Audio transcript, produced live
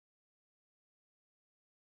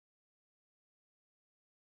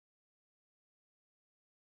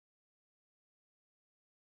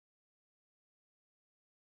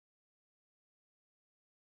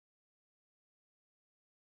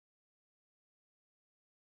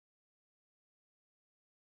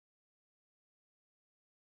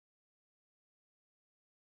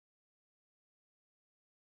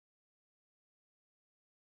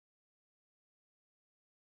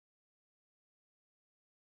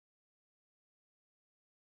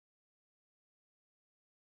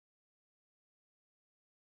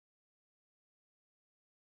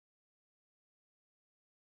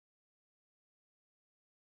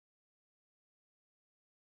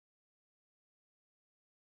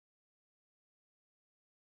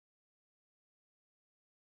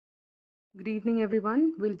Good evening,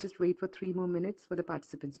 everyone. We'll just wait for 3 more minutes for the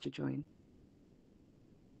participants to join.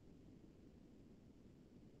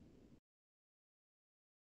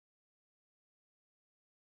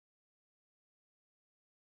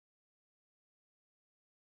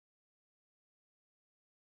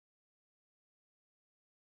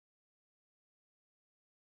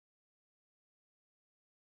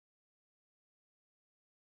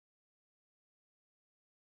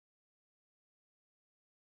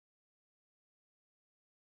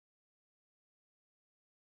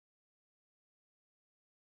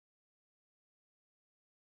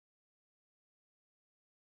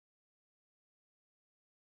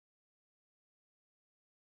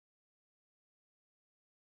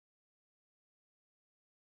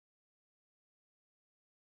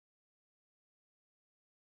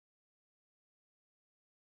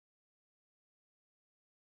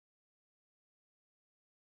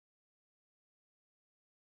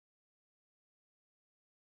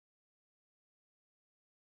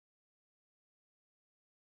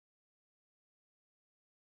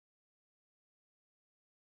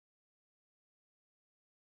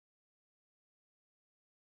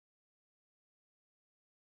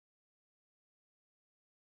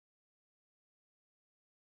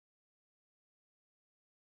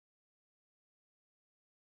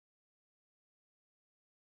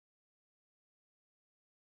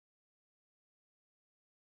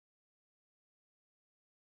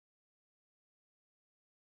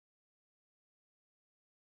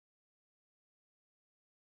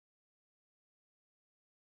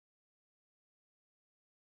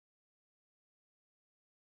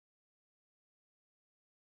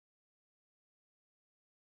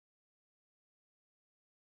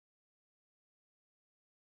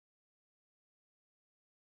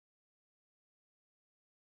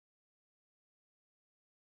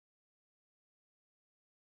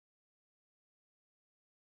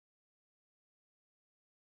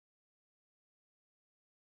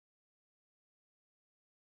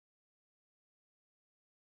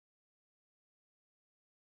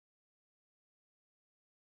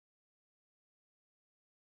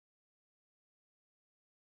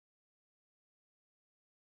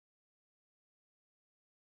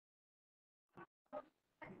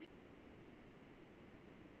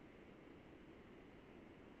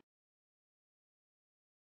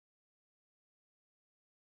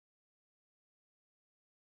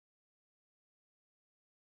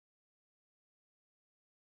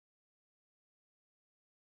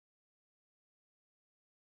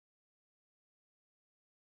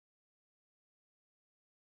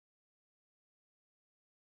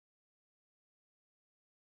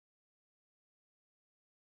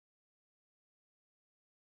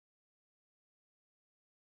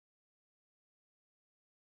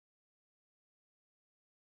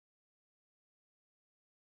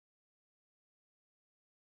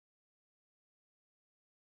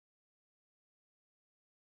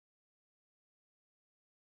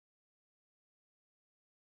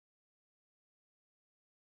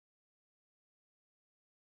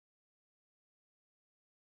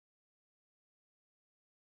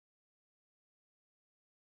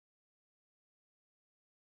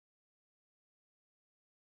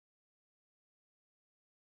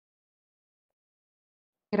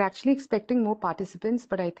 We're actually expecting more participants,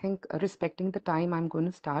 but I think respecting the time, I'm going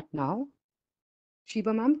to start now.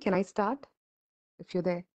 Shiba ma'am, can I start if you're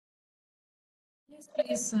there? Yes,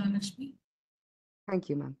 please, Lakshmi. Thank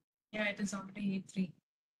you, ma'am. Yeah, it is already 3.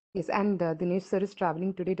 Yes, and Dinesh sir is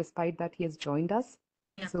traveling today despite that he has joined us.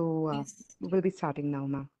 Yeah, So please. we'll be starting now,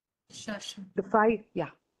 ma'am. Sure, sure.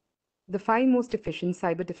 The five most efficient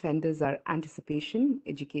cyber defenders are anticipation,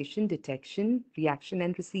 education, detection, reaction,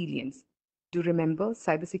 and resilience. Do remember,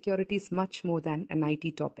 cybersecurity is much more than an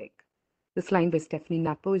IT topic. This line by Stephanie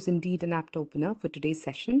Nappo is indeed an apt opener for today's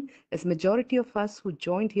session, as majority of us who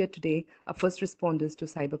joined here today are first responders to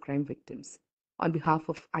cybercrime victims. On behalf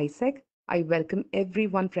of ISEC, I welcome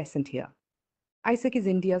everyone present here. ISEC is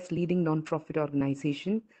India's leading non-profit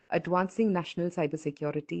organization advancing national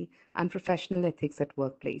cybersecurity and professional ethics at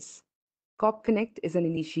workplace. COP Connect is an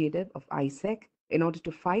initiative of ISEC in order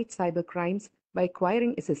to fight cybercrimes by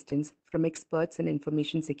acquiring assistance from experts in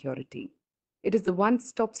information security. It is the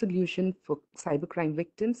one-stop solution for cybercrime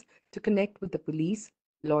victims to connect with the police,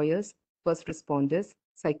 lawyers, first responders,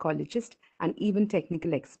 psychologists, and even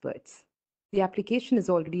technical experts. The application is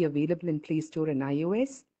already available in Play Store and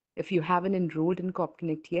iOS. If you haven't enrolled in COP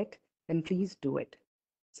Connect yet, then please do it.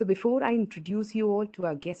 So before I introduce you all to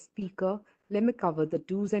our guest speaker, let me cover the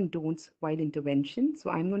do's and don'ts while intervention. So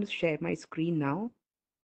I'm going to share my screen now.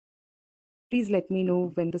 Please let me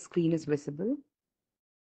know when the screen is visible.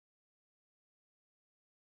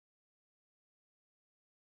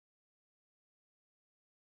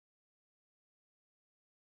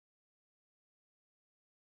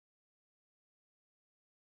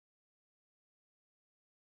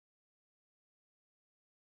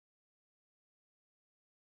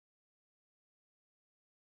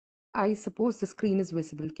 I suppose the screen is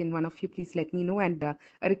visible. Can one of you please let me know? And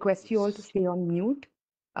I request you all to stay on mute.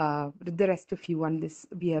 The rest of you, unless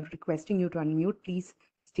we are requesting you to unmute, please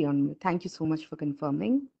stay on mute. Thank you so much for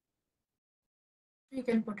confirming. You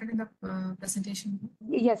can put it in the presentation.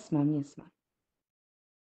 Yes, ma'am. Yes, ma'am.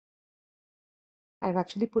 I've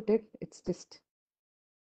actually put it. It's just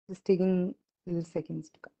taking little seconds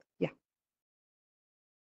to come. Yeah.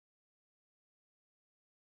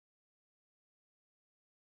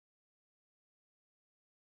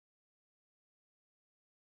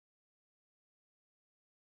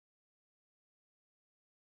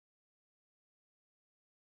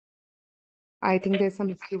 I think there's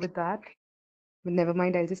some issue with that, but never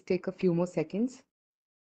mind. I'll just take a few more seconds.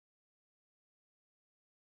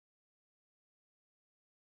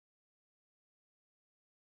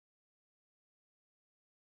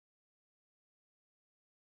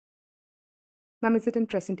 Ma'am, is it in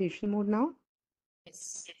presentation mode now?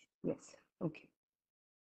 Yes. Yes. Okay.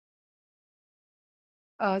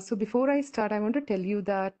 So before I start, I want to tell you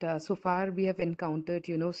that so far we have encountered,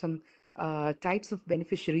 some types of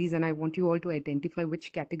beneficiaries, and I want you all to identify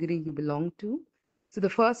which category you belong to. So the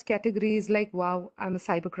first category is like, wow, I'm a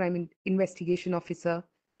cybercrime investigation officer,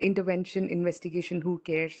 intervention investigation, who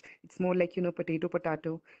cares? It's more like, potato,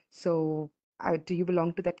 potato. So do you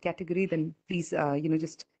belong to that category? Then please,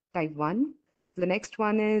 just type one. The next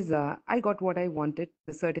one is, I got what I wanted,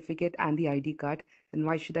 the certificate and the ID card. Then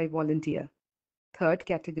why should I volunteer? Third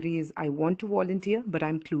category is I want to volunteer, but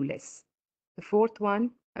I'm clueless. The fourth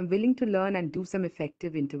one, I'm willing to learn and do some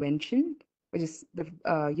effective intervention, which is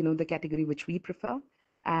the category which we prefer.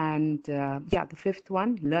 And yeah, the fifth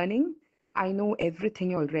one, learning. I know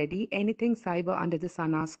everything already. Anything cyber under the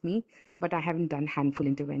sun, ask me, but I haven't done handful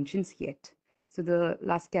interventions yet. So the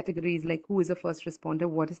last category is like, who is a first responder?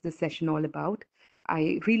 What is this session all about?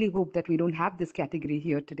 I really hope that we don't have this category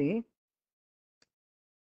here today.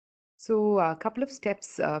 So a couple of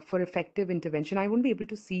steps for effective intervention. I won't be able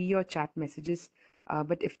to see your chat messages,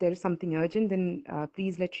 but if there is something urgent, then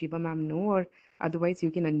please let Shiva ma'am know, or otherwise you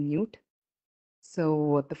can unmute.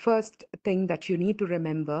 So the first thing that you need to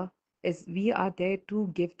remember is we are there to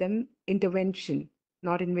give them intervention,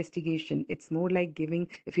 not investigation. It's more like giving,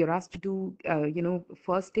 if you're asked to do,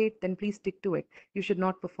 first aid, then please stick to it. You should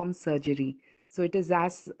not perform surgery. So it is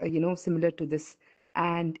as, similar to this.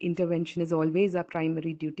 And intervention is always our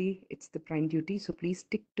primary duty. It's the prime duty. So please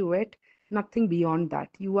stick to it. Nothing beyond that.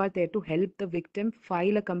 You are there to help the victim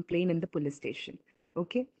file a complaint in the police station.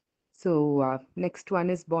 Okay. So next one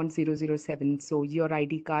is Bond 007. So your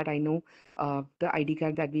ID card, I know the ID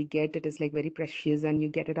card that we get, it is like very precious and you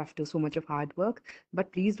get it after so much of hard work.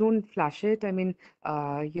 But please don't flash it. I mean,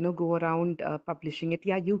 go around publishing it.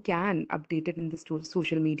 Yeah, you can update it in the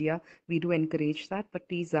social media. We do encourage that, but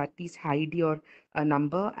please at least hide your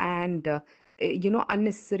number and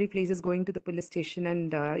unnecessary places, going to the police station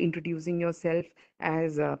and introducing yourself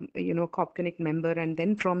as Cop Connect member and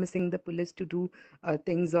then promising the police to do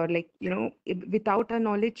things, or like without our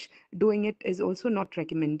knowledge doing it is also not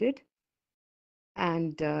recommended.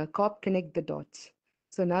 And cop connect the dots.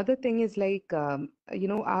 So another thing is like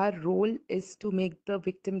our role is to make the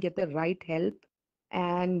victim get the right help,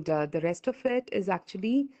 and the rest of it is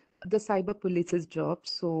actually the cyber police's job.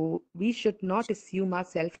 So we should not assume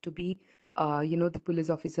ourselves to be the police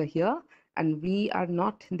officer here, and we are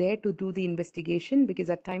not there to do the investigation, because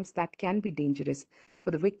at times that can be dangerous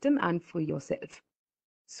for the victim and for yourself.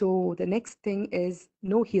 So the next thing is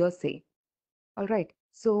no hearsay. All right.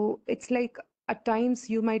 So it's like at times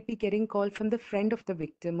you might be getting call from the friend of the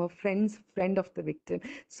victim or friend's friend of the victim.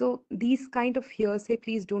 So these kind of hearsay,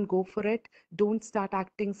 please don't go for it. Don't start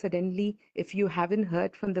acting suddenly if you haven't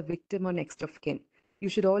heard from the victim or next of kin. You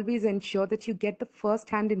should always ensure that you get the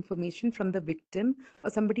first-hand information from the victim or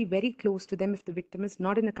somebody very close to them if the victim is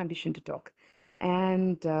not in a condition to talk.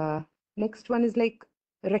 And next one is like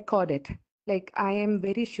record it. Like I am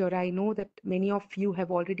very sure, I know that many of you have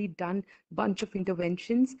already done bunch of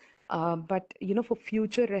interventions, but for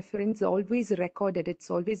future reference, always record it. It's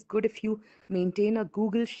always good if you maintain a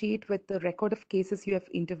Google sheet with the record of cases you have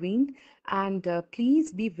intervened. And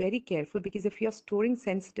please be very careful, because if you're storing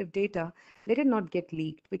sensitive data, let it not get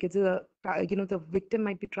leaked, because the victim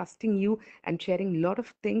might be trusting you and sharing a lot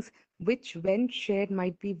of things which when shared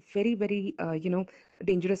might be very, very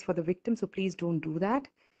dangerous for the victim. So please don't do that.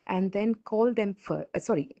 And then call them first,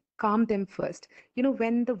 sorry, calm them first.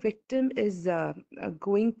 When the victim is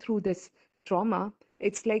going through this trauma,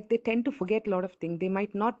 it's like they tend to forget a lot of things. They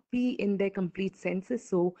might not be in their complete senses.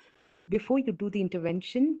 So before you do the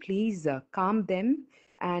intervention, please calm them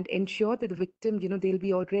and ensure that the victim, they'll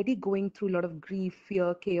be already going through a lot of grief,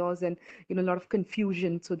 fear, chaos, and, a lot of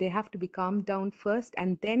confusion. So they have to be calmed down first,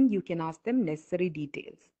 and then you can ask them necessary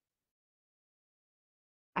details.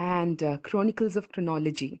 And chronicles of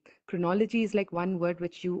chronology. Chronology is like one word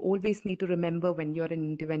which you always need to remember when you're an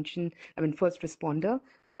intervention, I mean, first responder,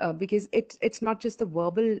 because it's not just a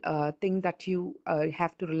verbal thing that you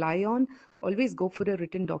have to rely on. Always go for a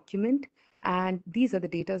written document. And these are the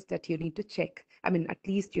data that you need to check. I mean, at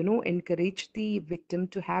least, encourage the victim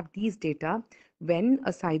to have these data when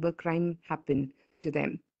a cyber crime happened to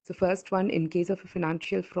them. So first one, in case of a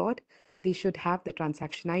financial fraud, they should have the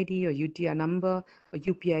transaction ID or UTR number or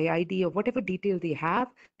UPI ID or whatever detail they have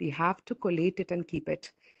to collate it and keep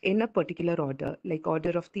it in a particular order, like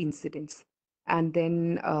order of the incidents. And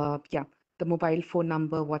then, yeah, the mobile phone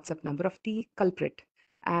number, WhatsApp number of the culprit,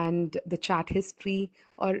 and the chat history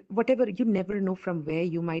or whatever. You never know from where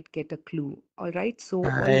you might get a clue. All right. So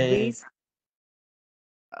I always,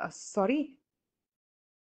 sorry,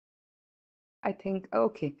 I think,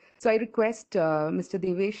 okay. So I request Mr.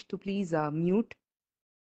 Devesh to please mute.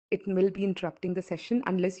 It will be interrupting the session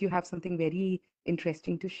unless you have something very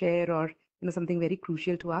interesting to share or something very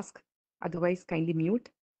crucial to ask. Otherwise, kindly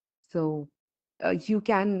mute. So you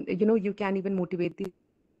can even motivate the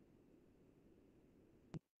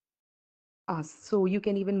so you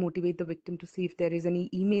can even motivate the victim to see if there is any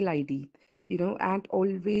email ID, and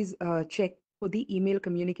always check for the email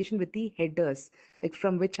communication with the headers, like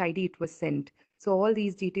from which ID it was sent. So all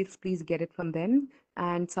these details, please get it from them,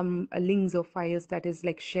 and some links or files that is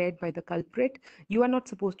like shared by the culprit. You are not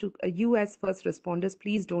supposed to, you as first responders,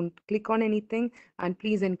 please don't click on anything, and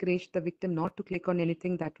please encourage the victim not to click on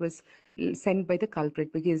anything that was sent by the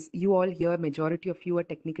culprit, because you all here, majority of you are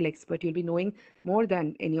technical expert. You'll be knowing more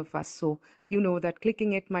than any of us. So you know that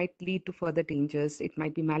clicking it might lead to further dangers. It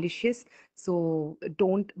might be malicious. So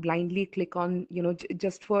don't blindly click on,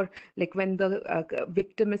 just for like when the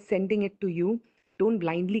victim is sending it to you, don't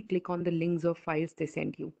blindly click on the links or files they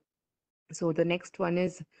send you. So the next one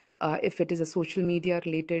is, if it is a social media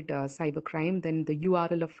related cybercrime, then the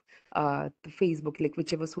URL of the Facebook, like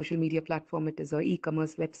whichever social media platform it is, or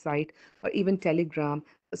e-commerce website, or even Telegram.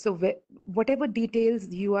 So whatever details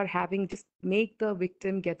you are having, just make the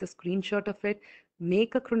victim get the screenshot of it.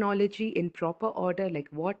 Make a chronology in proper order, like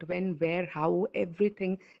what, when, where, how,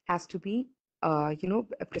 everything has to be,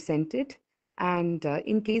 presented. And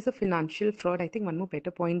in case of financial fraud, I think one more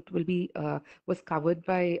better point will be was covered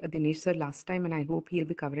by Dinesh sir last time, and I hope he'll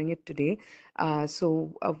be covering it today.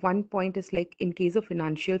 One point is like in case of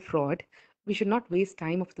financial fraud, we should not waste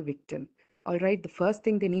time of the victim. All right, the first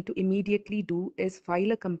thing they need to immediately do is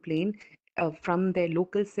file a complaint from their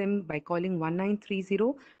local SIM by calling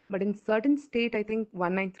 1930. But in certain state, I think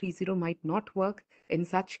 1930 might not work. In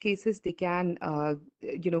such cases, they can,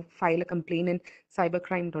 file a complaint in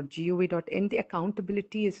cybercrime.gov.in. The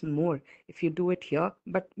accountability is more if you do it here.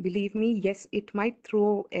 But believe me, yes, it might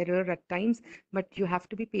throw error at times, but you have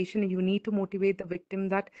to be patient. You need to motivate the victim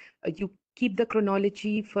that you keep the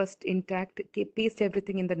chronology first intact, paste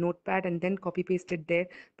everything in the notepad, and then copy paste it there,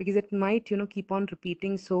 because it might, keep on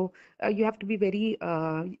repeating. So you have to be very,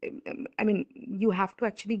 I mean, you have to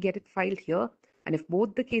actually get it filed here. And if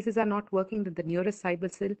both the cases are not working, then the nearest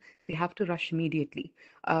cyber cell, they have to rush immediately.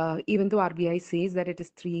 Even though RBI says that it is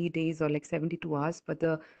 3 days or like 72 hours, but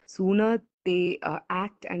the sooner they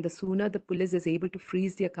act and the sooner the police is able to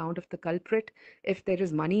freeze the account of the culprit, if there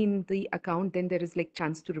is money in the account, then there is like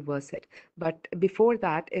chance to reverse it. But before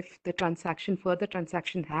that, if the further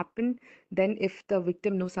transaction happened, then if the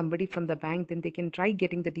victim knows somebody from the bank, then they can try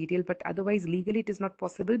getting the detail. But otherwise, legally, it is not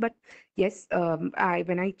possible. But yes,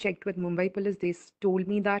 when I checked with Mumbai police, they told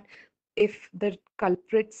me that if the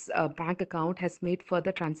culprit's bank account has made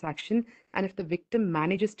further transaction, and if the victim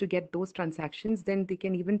manages to get those transactions, then they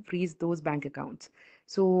can even freeze those bank accounts.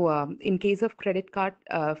 So in case of credit card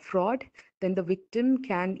fraud, then the victim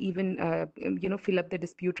can even fill up the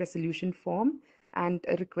dispute resolution form and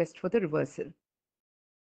request for the reversal.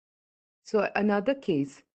 So another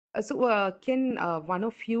case. Can one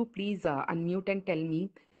of you please unmute and tell me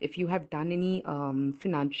if you have done any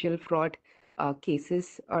financial fraud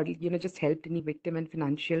cases, or just helped any victim in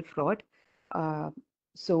financial fraud? Uh,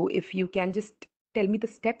 so if you can just tell me the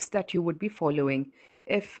steps that you would be following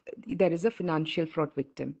if there is a financial fraud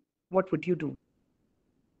victim, what would you do?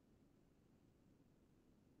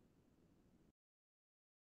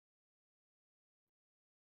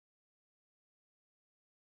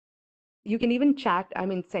 You can even chat. I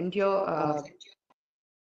mean, send your.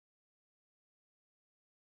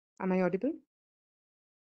 Am I audible?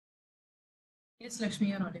 Yes, Lakshmi,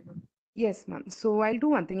 you're audible. Yes, ma'am. So I'll do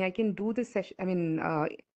one thing. I can do this session,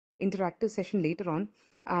 interactive session later on.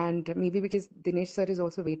 And maybe because Dinesh sir is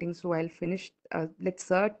also waiting, so I'll finish, let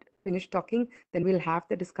sir finish talking, then we'll have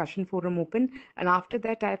the discussion forum open. And after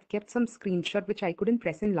that, I've kept some screenshot, which I couldn't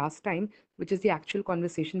press in last time, which is the actual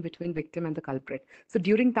conversation between victim and the culprit. So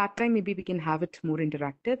during that time, maybe we can have it more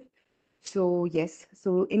interactive. So yes,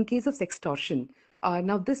 so in case of sextortion,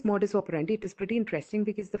 now this modus operandi, it is pretty interesting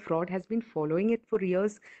because the fraud has been following it for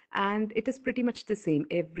years, and it is pretty much the same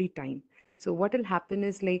every time. So what will happen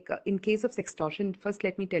is like in case of sextortion, first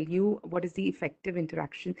let me tell you what is the effective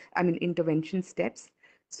intervention steps.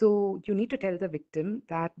 So you need to tell the victim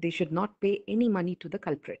that they should not pay any money to the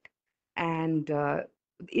culprit. And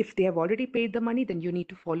if they have already paid the money, then you need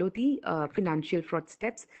to follow the financial fraud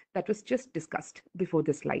steps that was just discussed before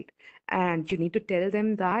the slide. And you need to tell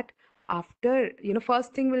them that after,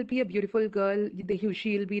 first thing will be a beautiful girl.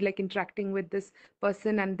 She'll be like interacting with this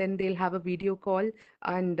person, and then they'll have a video call,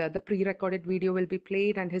 and the pre-recorded video will be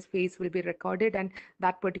played, and his face will be recorded, and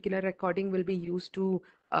that particular recording will be used to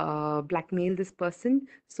blackmail this person.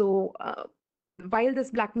 So while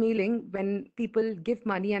this blackmailing, when people give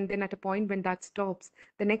money, and then at a point when that stops,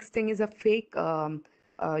 the next thing is a fake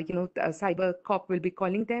a cyber cop will be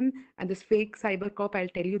calling them, and this fake cyber cop, I'll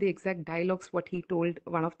tell you the exact dialogues what he told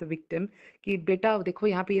one of the victim कि बेटा देखो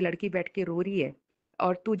यहाँ पे ये लड़की बैठ के रो रही है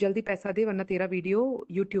और तू जल्दी पैसा दे वरना तेरा वीडियो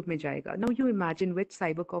यूट्यूब में जाएगा. Now you imagine which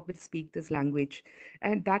cyber cop will speak this language,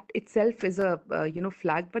 and that itself is a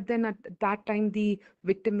flag. But then at that time the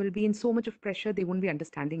victim will be in so much of pressure, they won't be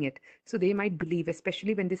understanding it, so they might believe,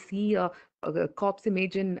 especially when they see a cop's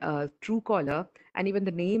image in Truecaller, and even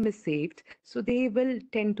the name is saved, so they will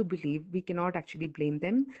tend to believe. We cannot actually blame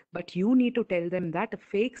them, but you need to tell them that a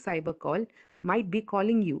fake cyber call might be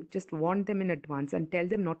calling you. Just warn them in advance and tell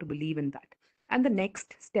them not to believe in that. And the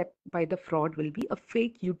next step by the fraud will be a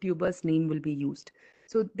fake YouTuber's name will be used.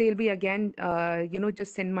 So they'll be again,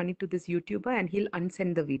 just send money to this YouTuber and he'll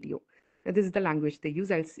unsend the video. Now, this is the language they use.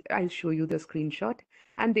 I'll show you the screenshot,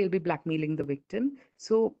 and they'll be blackmailing the victim.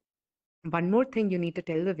 So one more thing you need to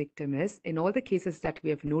tell the victim is, in all the cases that we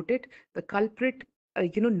have noted, the culprit,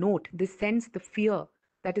 note, this sense the fear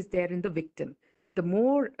that is there in the victim. The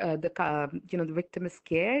more the victim is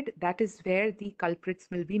scared, that is where the culprits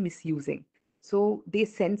will be misusing. So they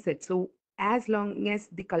sense it. So as long as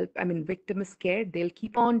the victim is scared, they'll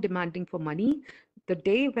keep on demanding for money. The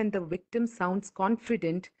day when the victim sounds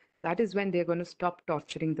confident, that is when they're going to stop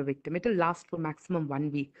torturing the victim. It will last for maximum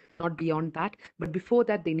 1 week, not beyond that. But before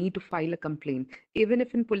that, they need to file a complaint. Even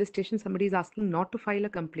if in police station somebody is asking not to file a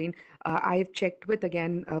complaint, I've checked with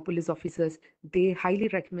again police officers. They highly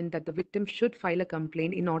recommend that the victim should file a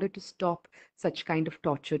complaint in order to stop such kind of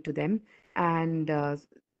torture to them. And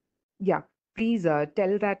yeah, please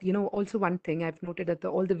tell that, also one thing I've noted that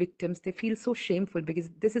all the victims, they feel so shameful because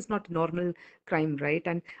this is not normal crime, right?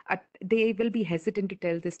 And they will be hesitant to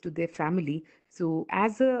tell this to their family. So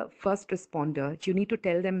as a first responder, you need to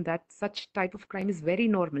tell them that such type of crime is very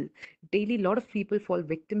normal. Daily, a lot of people fall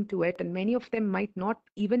victim to it, and many of them might not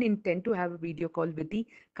even intend to have a video call with the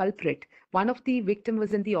culprit. One of the victim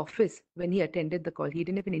was in the office when he attended the call. He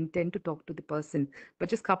didn't even intend to talk to the person, but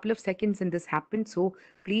just couple of seconds and this happened. So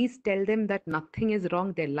please tell them that nothing is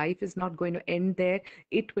wrong. Their life is not going to end there.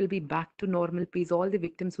 It will be back to normal. Please, all the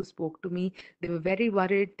victims who spoke to me, they were very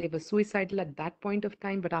worried. They were suicidal at that point of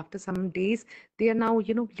time. But after some days, they are now,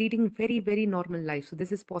 leading very, very normal life. So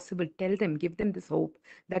this is possible. Tell them, give them this hope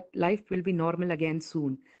that life will be normal again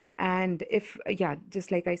soon. And if, yeah,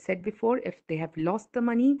 just like I said before, if they have lost the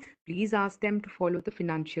money, please ask them to follow the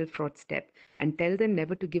financial fraud step and tell them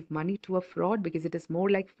never to give money to a fraud, because it is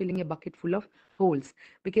more like filling a bucket full of holes,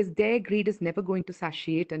 because their greed is never going to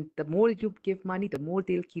satiate, and the more you give money, the more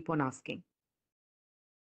they'll keep on asking.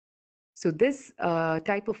 So this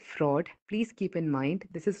type of fraud, please keep in mind,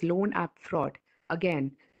 this is loan app fraud.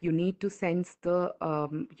 Again, you need to sense the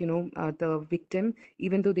victim,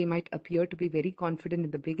 even though they might appear to be very confident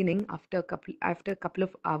in the beginning. After a couple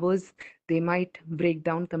of hours, they might break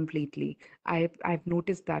down completely. I've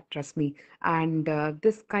noticed that, trust me. And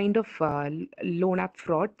this kind of loan app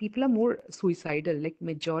fraud, people are more suicidal. Like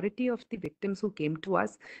majority of the victims who came to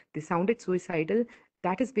us, they sounded suicidal.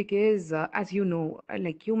 That is because, as you know,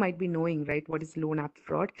 like you might be knowing, right, what is loan app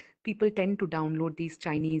fraud. People tend to download these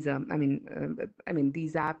Chinese,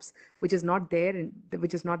 these apps, which is not there,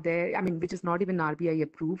 which is not there. Which is not even RBI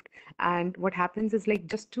approved. And what happens is, like,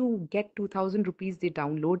 just to get 2,000 rupees, they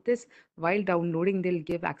download this. While downloading, they'll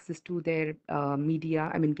give access to their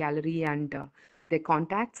gallery and their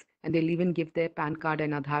contacts, and they'll even give their PAN card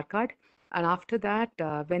and Aadhaar card. And after that,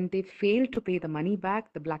 when they fail to pay the money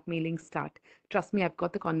back, the blackmailing start. Trust me, I've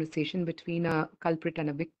got the conversation between a culprit and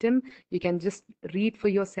a victim. You can just read for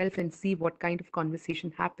yourself and see what kind of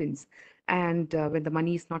conversation happens. And when the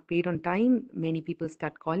money is not paid on time, many people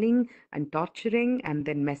start calling and torturing, and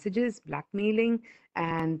then messages, blackmailing,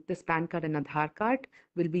 and this PAN card and Aadhaar card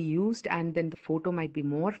will be used, and then the photo might be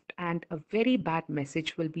morphed, and a very bad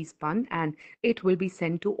message will be spun, and it will be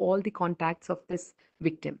sent to all the contacts of this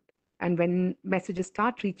victim. And when messages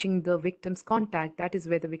start reaching the victim's contact, that is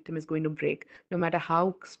where the victim is going to break. No matter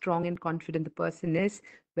how strong and confident the person is,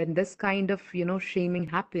 when this kind of, shaming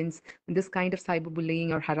happens, when this kind of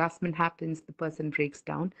cyberbullying or harassment happens, the person breaks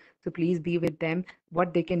down. So please be with them.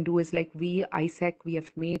 What they can do is, like, we ISEC, we have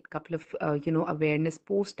made a couple of, awareness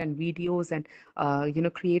posts and videos and,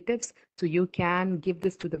 creatives. So you can give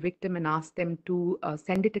this to the victim and ask them to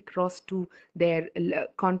send it across to their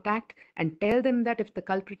contact, and tell them that if the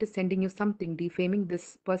culprit is sending you something defaming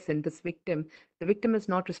this person, this victim, the victim is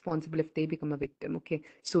not responsible if they become a victim. Okay.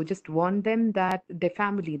 So just warn them that their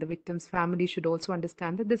family, the victim's family, should also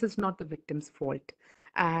understand that this is not the victim's fault.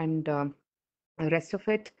 And rest of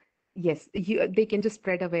it, yes, they can just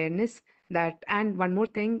spread awareness that. And one more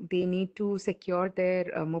thing, they need to secure their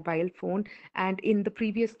mobile phone. And in the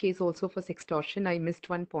previous case also for sextortion, I missed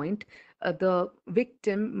one point. The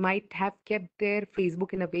victim might have kept their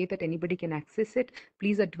Facebook in a way that anybody can access it.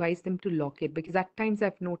 Please advise them to lock it, because at times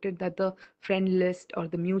I've noted that the friend list or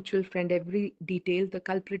the mutual friend, every detail, the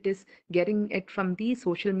culprit is getting it from the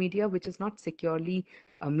social media, which is not securely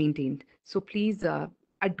maintained. So please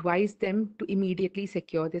advise them to immediately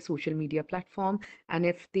secure their social media platform. And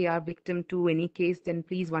if they are victim to any case, then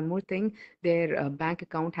please, one more thing, their bank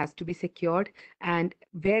account has to be secured. And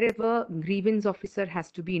wherever grievance officer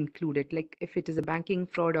has to be included, like if it is a banking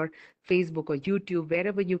fraud or Facebook or YouTube,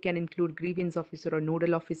 wherever you can include grievance officer or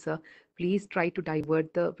nodal officer, please try to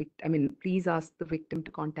divert the please ask the victim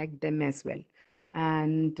to contact them as well.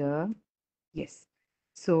 And yes.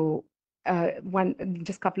 So,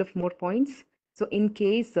 just couple of more points. So, in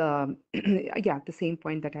case, yeah, the same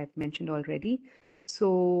point that I've mentioned already.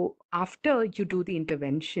 So, after you do the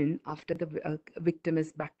intervention, after the victim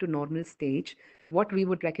is back to normal stage, what we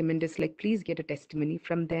would recommend is, like, please get a testimony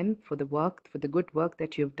from them for the work, for the good work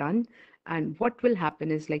that you've done. And what will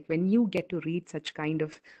happen is, like, when you get to read such kind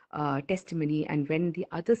of testimony, and when the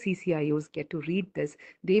other CCIOs get to read this,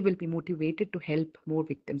 they will be motivated to help more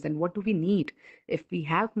victims. And what do we need? If we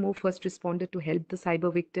have more first responder to help the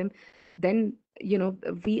cyber victim, then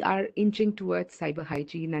we are inching towards cyber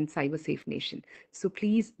hygiene and cyber safe nation. So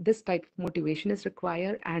please, this type of motivation is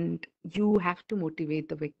required, and you have to motivate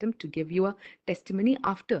the victim to give you a testimony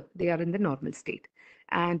after they are in the normal state.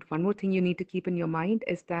 And one more thing you need to keep in your mind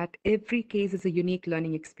is that every case is a unique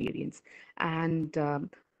learning experience. And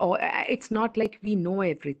or it's not like we know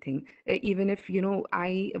everything. Even if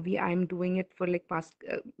I'm doing it for like past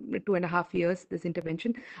 2.5 years, this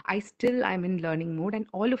intervention, I'm in learning mode. And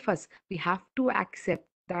all of us, we have to accept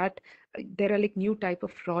that there are like new type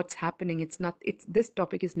of frauds happening. It's this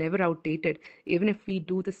topic is never outdated. Even if we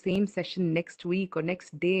do the same session next week or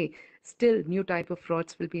next day, still new type of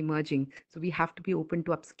frauds will be emerging. So we have to be open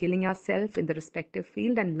to upskilling ourselves in the respective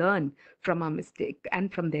field and learn from our mistake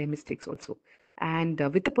and from their mistakes also. And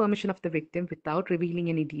with the permission of the victim, without revealing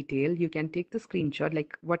any detail, you can take the screenshot,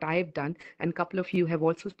 like what I have done. And a couple of you have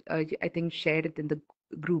also, I think, shared it in the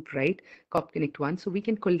group, right? Cop Connect One. So we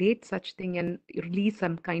can collate such thing and release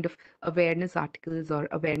some kind of awareness articles or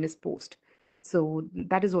awareness post. So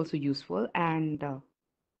that is also useful. And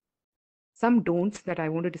some don'ts that I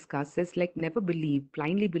want to discuss is, like, never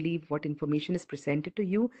blindly believe what information is presented to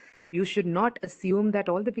you. You should not assume that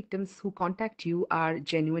all the victims who contact you are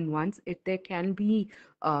genuine ones. If there can be,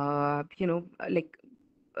 like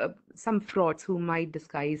some frauds who might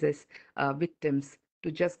disguise as victims to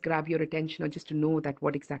just grab your attention or just to know that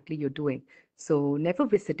what exactly you're doing. So never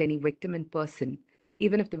visit any victim in person.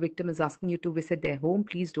 Even if the victim is asking you to visit their home,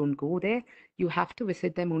 please don't go there. You have to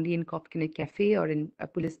visit them only in Cop Connect Cafe or in a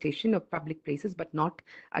police station or public places, but not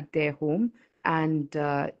at their home. And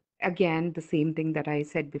again, the same thing that I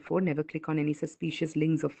said before, never click on any suspicious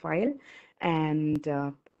links or file. And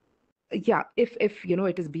yeah, if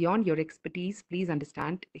it is beyond your expertise, please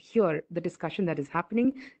understand here the discussion that is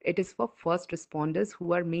happening, it is for first responders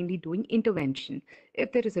who are mainly doing intervention.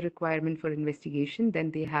 If there is a requirement for investigation,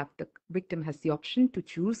 then the victim has the option to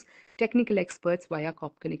choose technical experts via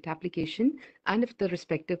Cop Connect application. And if the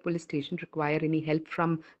respective police station require any help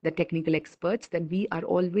from the technical experts, then we are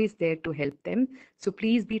always there to help them. So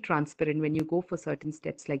please be transparent when you go for certain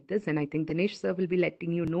steps like this. And I think Dinesh sir will be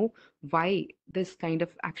letting you know why this kind of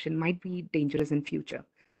action might be dangerous in future.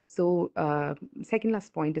 So, second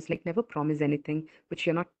last point is like never promise anything which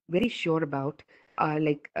you're not very sure about.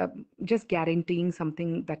 Just guaranteeing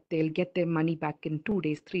something that they'll get their money back in 2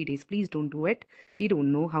 days, 3 days. Please don't do it. We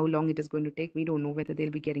don't know how long it is going to take. We don't know whether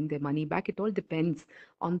they'll be getting their money back. It all depends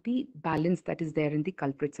on the balance that is there in the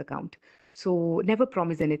culprit's account. So, never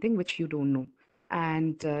promise anything which you don't know.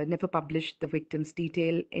 And never publish the victim's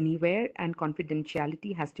detail anywhere, and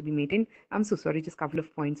confidentiality has to be maintained. I'm so sorry, just a couple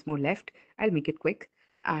of points more left. I'll make it quick.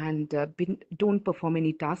 And don't perform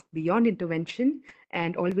any task beyond intervention.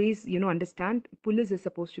 And always, understand police is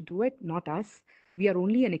supposed to do it, not us. We are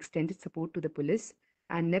only an extended support to the police.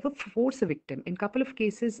 And never force a victim. In couple of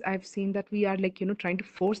cases, I've seen that we are like, trying to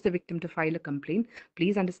force the victim to file a complaint.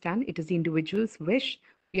 Please understand, it is the individual's wish.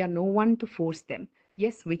 We are no one to force them.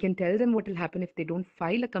 Yes, we can tell them what will happen if they don't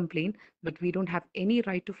file a complaint, but we don't have any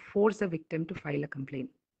right to force a victim to file a complaint.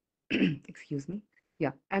 Excuse me.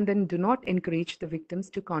 Yeah, and then do not encourage the victims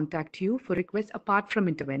to contact you for requests apart from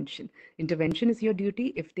intervention. Intervention is your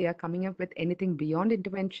duty. If they are coming up with anything beyond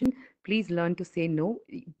intervention, please learn to say no.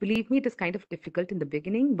 Believe me, it is kind of difficult in the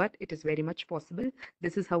beginning, but it is very much possible.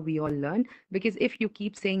 This is how we all learn. Because if you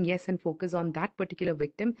keep saying yes and focus on that particular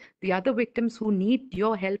victim, the other victims who need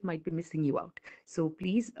your help might be missing you out. So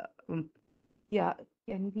please, yeah,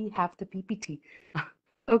 can we have the PPT?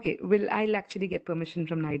 Okay, well, I'll actually get permission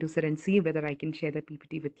from Naidu sir and see whether I can share the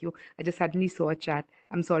PPT with you. I just suddenly saw a chat.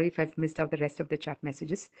 I'm sorry if I've missed out the rest of the chat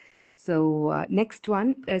messages. So next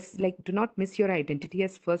one is like, do not miss your identity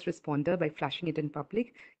as first responder by flashing it in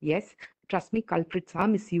public. Yes, trust me, culprits are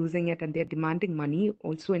misusing it and they're demanding money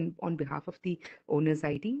also on behalf of the owner's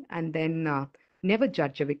ID. And then never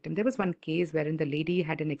judge a victim. There was one case wherein the lady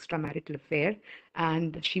had an extramarital affair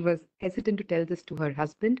and she was hesitant to tell this to her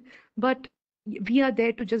husband, but we are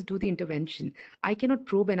there to just do the intervention. I cannot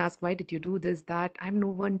probe and ask, why did you do this, that? I'm no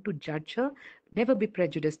one to judge her. Never be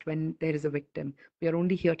prejudiced when there is a victim. We are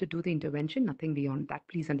only here to do the intervention, nothing beyond that.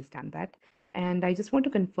 Please understand that. And I just want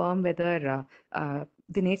to confirm whether,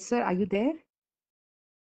 Dinesh sir, are you there?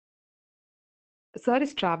 Sir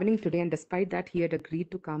is traveling today, and despite that, he had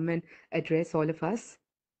agreed to come and address all of us.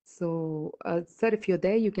 So, sir, if you're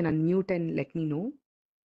there, you can unmute and let me know.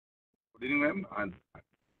 Good evening, ma'am.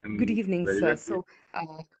 Good I'm evening, very sir. well.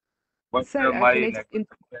 So, But sir, my can I just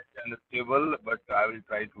network is unstable, but I will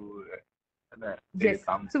try to say yes.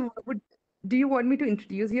 some. So do you want me to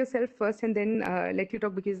introduce yourself first and then let you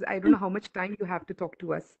talk? Because I don't know how much time you have to talk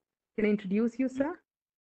to us. Can I introduce you, sir?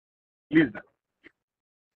 Please, ma'am.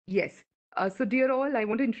 Yes. So, dear all, I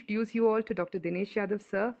want to introduce you all to Dr. Dinesh Yadav,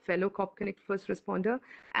 sir, fellow Cop Connect first responder,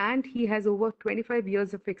 and he has over 25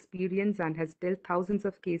 years of experience and has dealt thousands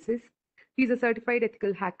of cases. He's a certified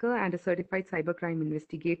ethical hacker and a certified cybercrime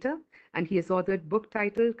investigator, and he has authored book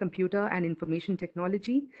titled Computer and Information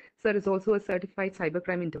Technology. Sir is also a certified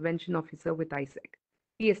cybercrime intervention officer with ISEC.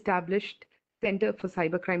 He established Center for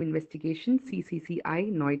Cybercrime Investigation,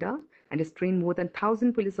 CCCI, Noida, and has trained more than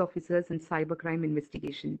 1,000 police officers in cybercrime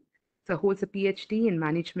investigation. So holds a PhD in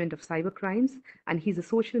management of cybercrimes, and he's a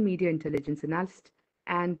social media intelligence analyst,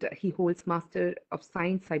 and he holds Master of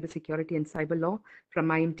Science, Cybersecurity and Cyber Law from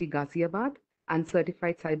IMT Ghaziabad, and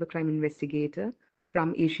Certified Cybercrime Investigator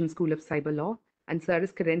from Asian School of Cyber Law. And Sir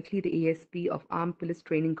is currently the ASP of Armed Police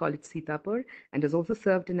Training College, Sitapur, and has also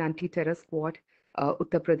served in Anti-Terror Squad,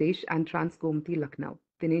 Uttar Pradesh, and Trans Gomti, Lucknow.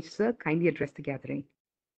 Dinesh, sir, kindly address the gathering.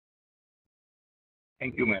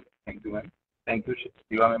 Thank you, ma'am. Thank you, ma'am. Thank you,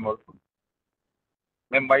 Shiva, ma'am, also.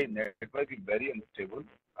 Ma'am, my network is very unstable.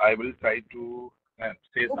 I will try to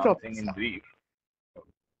say No problem, something in sir. brief.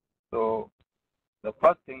 So, the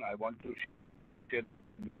first thing I want to share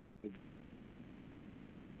with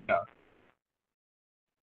uh,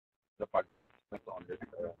 the participants on this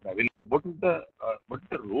webinar. What is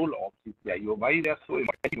the role of CCIO? Why they are so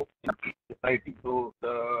important in society? So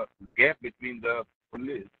the gap between the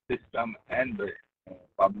police system and the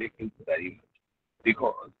public is very much,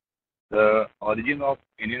 because the origin of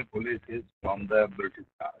Indian police is from the British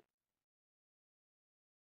Raj.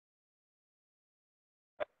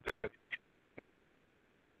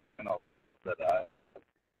 Of the Raj.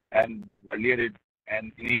 And earlier it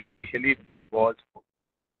and initially was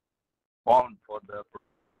formed for the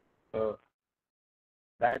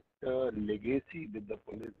that legacy with the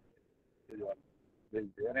police is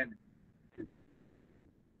there, and it's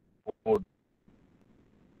more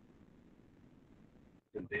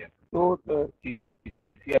still there. So the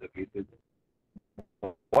CCR cases,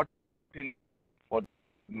 what for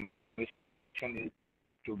mission is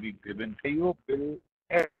to be given. You will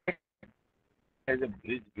act as a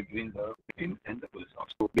bridge between the victim and the police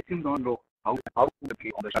officer. So victims don't know how to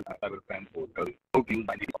click on the cybercrime portal, how to use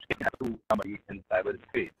my have to somebody in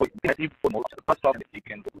cyberspace. So you can achieve for most. First off, you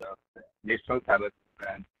can go to the National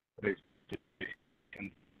Cybercrime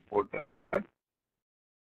Registration portal.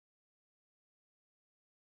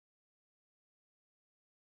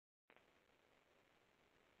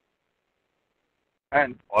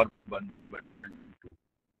 And or one button.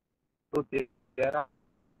 So there are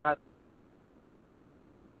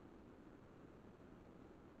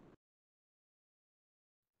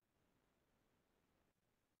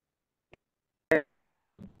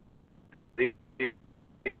they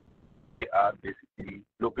are basically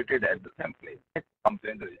located at the same place.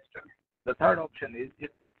 Complaint register. The third option is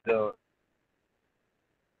if the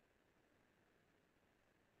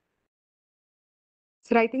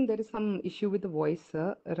Sir, I think there is some issue with the voice,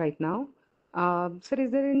 sir, right now. Sir,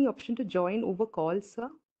 is there any option to join over call, sir?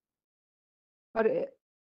 Or can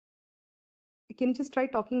you just try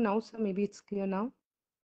talking now, sir? Maybe it's clear now.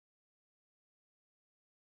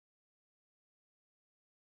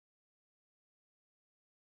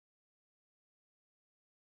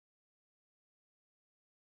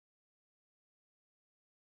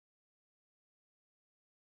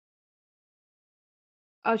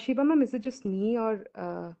 Shiva ma'am, is it just me or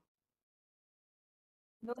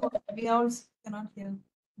No, we all cannot hear.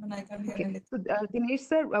 When I can hear okay? anything. So Dinesh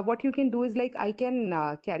sir, what you can do is like I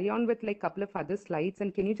can carry on with like couple of other slides,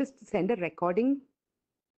 and can you just send a recording?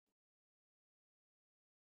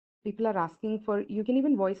 People are asking for. You can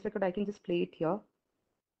even voice record. I can just play it here.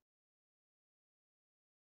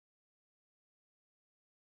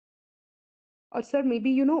 Or sir,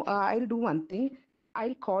 maybe I'll do one thing.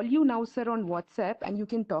 I'll call you now, sir, on WhatsApp, and you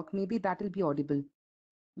can talk. Maybe that will be audible.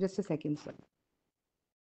 Just a second, sir.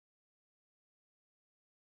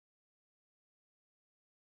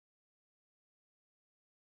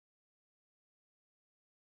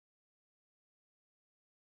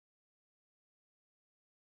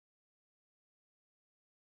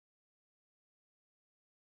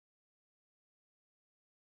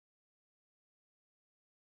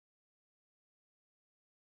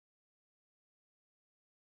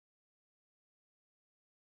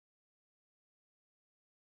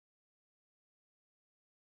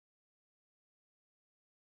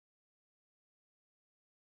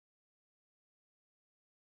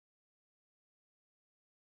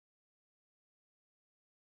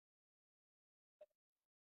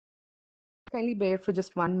 Kindly bear for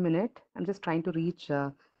just 1 minute. I'm just trying to reach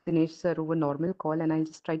Dinesh sir over normal call, and I'll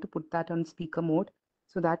just try to put that on speaker mode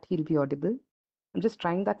so that he'll be audible. I'm just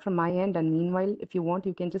trying that from my end, and meanwhile, if you want,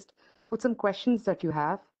 you can just put some questions that you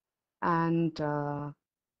have. And I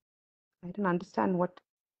don't understand what.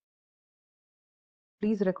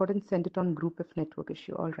 Please record and send it on group if network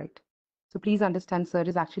issue. All right. So please understand, sir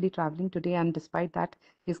is actually traveling today, and despite that,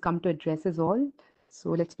 he's come to address us all. So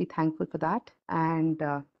let's be thankful for that.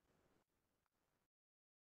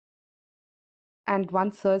 And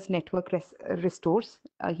once sir's network restores,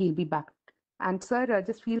 he'll be back. And sir,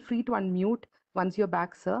 just feel free to unmute once you're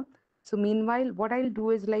back, sir. So meanwhile, what I'll do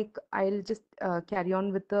is like I'll just carry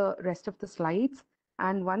on with the rest of the slides.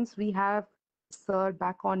 And once we have sir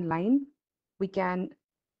back online, we can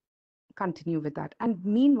continue with that. And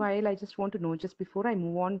meanwhile, I just want to know, just before I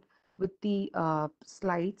move on with the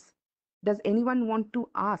slides, does anyone want to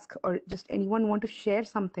ask or just anyone want to share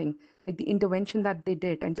something like the intervention that they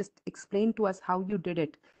did and just explain to us how you did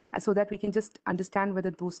it so that we can just understand whether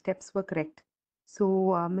those steps were correct?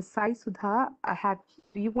 So, Ms. Sai Sudha,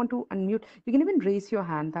 do you want to unmute? You can even raise your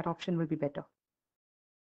hand. That option will be better.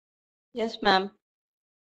 Yes, ma'am.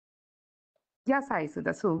 Yeah, Sai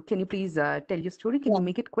Sudha. So, can you please tell your story? Can you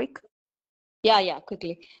make it quick? Yeah,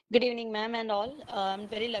 quickly. Good evening, ma'am, and all. I'm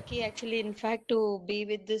very lucky, actually, in fact, to be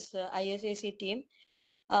with this ISAC team.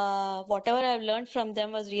 Whatever I've learned from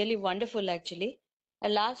them was really wonderful, actually.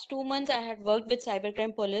 Last 2 months, I had worked with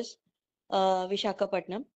Cybercrime Police,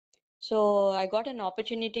 Vishakhapatnam. So I got an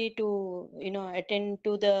opportunity to, attend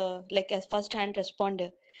to the, like, as first-hand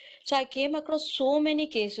responder. So I came across so many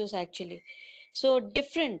cases, actually. So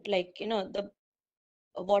different, like, the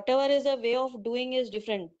whatever is a way of doing is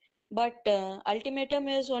different, but ultimatum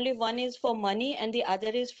is only one is for money and the other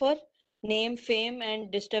is for name, fame,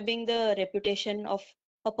 and disturbing the reputation of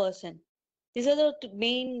a person. These are the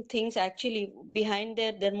main things actually behind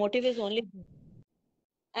their motive is only.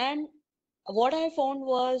 And what I found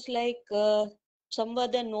was like some were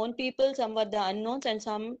the known people, some were the unknowns, and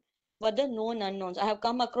some were the known unknowns. I have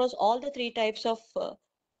come across all the three types of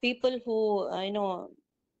people who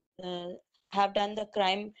uh, have done the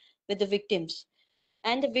crime with the victims.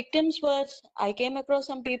 And the victims was, I came across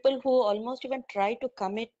some people who almost even tried to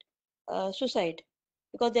commit suicide.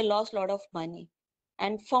 because they lost a lot of money,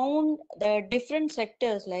 and found the different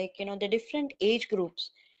sectors, like, the different age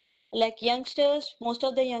groups. Like youngsters, most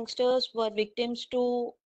of the youngsters were victims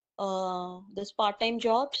to this part-time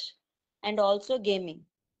jobs and also gaming.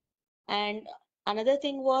 And another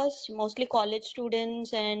thing was mostly college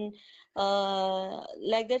students, and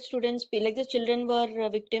like that students, like the children were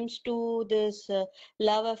victims to this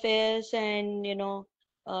love affairs, and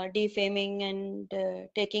defaming, and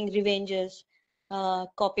taking revenges,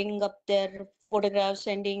 copying up their photographs,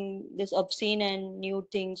 sending this obscene and nude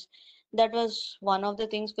things. That was one of the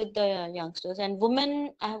things with the youngsters. And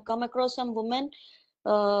women, I have come across some women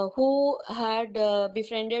who had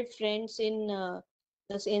befriended friends in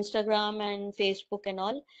this Instagram and Facebook and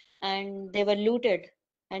all, and they were looted.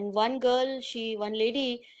 And one girl, one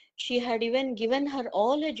lady, she had even given her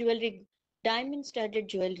all her jewelry, diamond-studded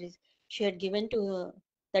jewelry. She had given to her.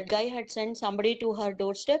 That guy had sent somebody to her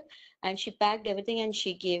doorstep, and she packed everything and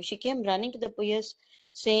she gave. She came running to the police,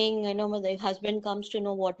 saying, the husband comes to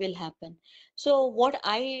know what will happen. So what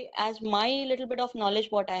I, as my little bit of knowledge,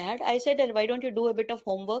 what I had, I said that why don't you do a bit of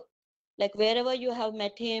homework? Like wherever you have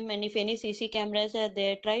met him, and if any CC cameras are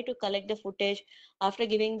there, try to collect the footage after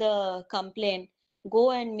giving the complaint.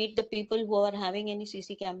 Go and meet the people who are having any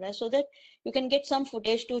CC cameras, so that you can get some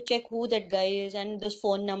footage to check who that guy is and those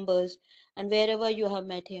phone numbers and wherever you have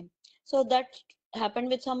met him. So that happened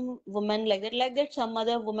with some women like that. Like that, some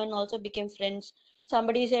other women also became friends.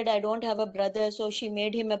 Somebody said, I don't have a brother, so she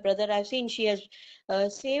made him a brother. I've seen she has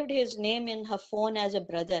saved his name in her phone as a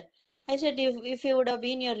brother. I said, if he would have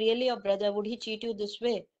been really your brother, would he cheat you this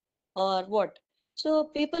way or what? So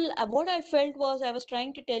people, what I felt was I was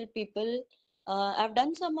trying to tell people, I've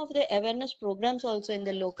done some of the awareness programs also in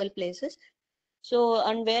the local places. So,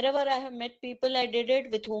 and wherever I have met people, I did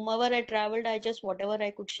it. With whomever I traveled, I just, whatever I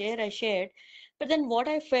could share, I shared. But then what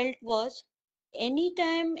I felt was,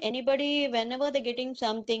 anytime anybody, whenever they're getting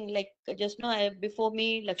something, like just now, before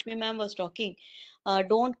me, Lakshmi ma'am was talking,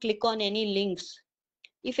 don't click on any links.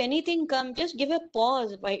 If anything come, just give a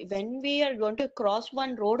pause. When we are going to cross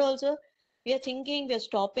one road also, we are thinking, we are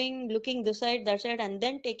stopping, looking this side, that side, and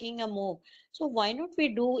then taking a move. So why not we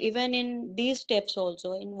do even in these steps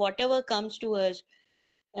also, in whatever comes to us?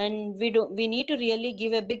 And we need to really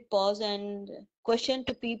give a big pause and question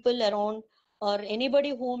to people around, or anybody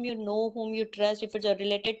whom you know, whom you trust. If it's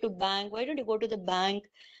related to bank, why don't you go to the bank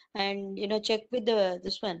and check with the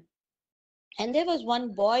this one. And there was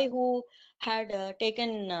one boy who had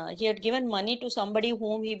he had given money to somebody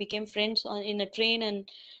whom he became friends in a train, and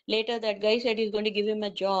later that guy said he's going to give him a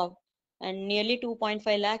job, and nearly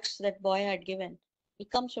 2.5 lakhs that boy had given. He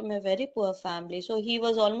comes from a very poor family, so he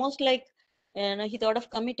was almost like, he thought of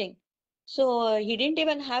committing. So he didn't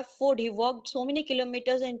even have food. He walked so many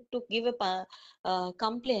kilometers and to give a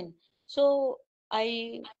complaint. So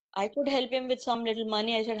I I could help him with some little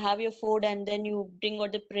money. I said, have your food, and then you bring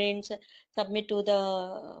out the prints, submit to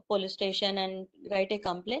the police station and write a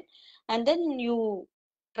complaint, and then you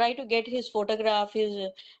try to get his photograph.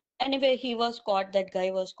 Anyway, he was caught. That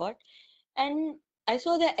guy was caught. And I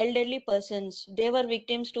saw the elderly persons, they were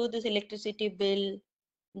victims to this electricity bill,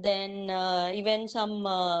 then even some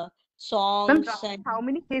Ma'am, songs. roughly And how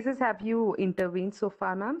many cases have you intervened so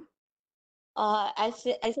far, ma'am? I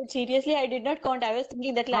said seriously, I did not count. I was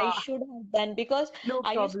thinking that like, I Ah, should have done, because no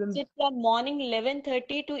I used to problem. sit from morning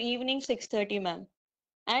 11:30 to evening 6:30, ma'am.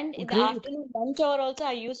 And in the Great. afternoon lunch hour also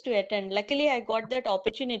I used to attend. Luckily, I got that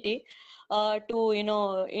opportunity to,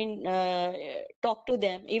 talk to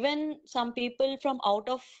them. Even some people from out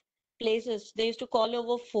of places, they used to call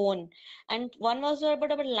over phone. And one was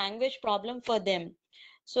about a language problem for them.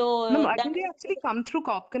 So Ma'am, do that they was actually come through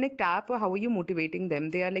Cop Connect app, or how are you motivating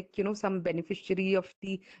them? They are like, some beneficiary of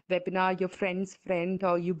the webinar, your friend's friend,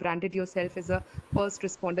 or you branded yourself as a first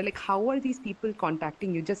responder. Like, how are these people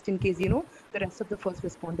contacting you? Just in case, the rest of the first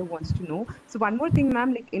responder wants to know. So one more thing,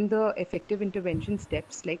 ma'am, like in the effective intervention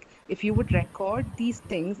steps, like if you would record these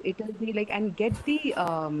things, it'll be like, and get the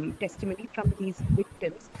testimony from these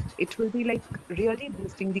victims, it will be like really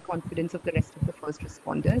boosting the confidence of the rest of the first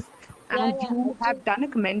responders. yeah, And yeah, you have actually. done a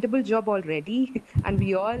commendable job already, and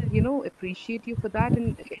we all, appreciate you for that.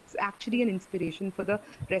 And it's actually an inspiration for the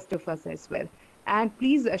rest of us as well. And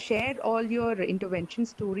please share all your intervention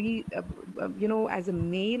story, as a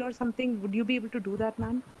mail or something. Would you be able to do that,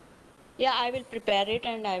 ma'am? Yeah, I will prepare it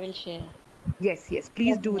and I will share. Yes, yes,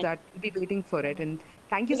 please do Definitely. that. We'll be waiting for it. And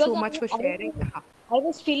thank you Because so much for sharing. I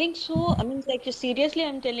was feeling so, I mean, like seriously,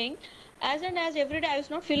 I'm telling, as and as every day, I was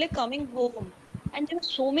not feeling coming home. And there were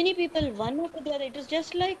so many people, one after the other. It was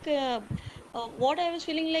just like what I was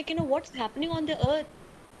feeling like, what's happening on the earth?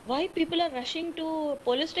 Why people are rushing to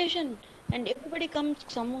police station? and everybody comes,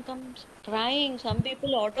 someone comes crying, some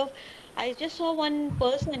people out of, I just saw one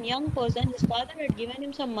person, young person, his father had given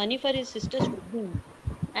him some money for his sister's wedding,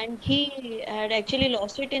 and he had actually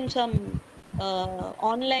lost it in some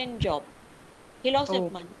online job. He lost that Oh,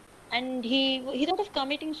 money. And he thought of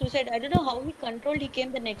committing suicide. I don't know how he controlled. He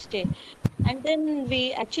came the next day. And then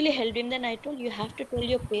we actually helped him. Then I told you have to tell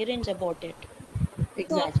your parents about it.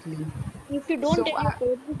 Because exactly. if you don't So, tell your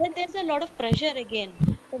parents, then there's a lot of pressure again.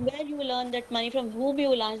 From where you will earn that money, from whom you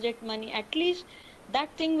will ask that money. At least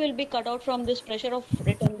that thing will be cut out from this pressure of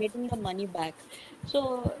return getting the money back.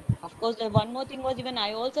 So of course, the one more thing was, even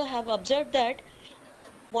I also have observed that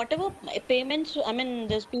whatever payments, I mean,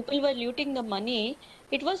 these people were looting the money,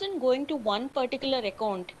 it wasn't going to one particular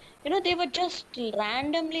account. They were just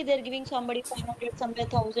randomly, they're giving somebody 500, somewhere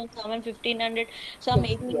 1,000, someone 1,500, some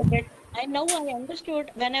yes, yes, 1,800. And now I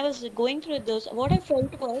understood when I was going through this, what I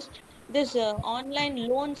felt was this online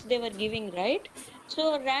loans they were giving, right?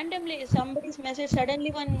 So randomly, somebody's message,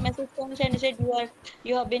 suddenly one message comes and said,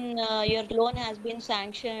 you have been, your loan has been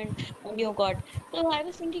sanctioned and you got. So I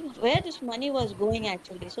was thinking where this money was going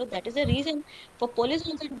actually. So that is the reason for police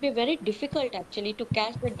also it would be very difficult actually to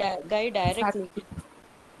catch the guy directly. exactly.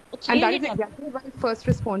 It's And that really is tough. exactly why first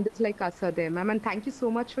responders like us are there, ma'am. And thank you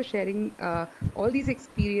so much for sharing all these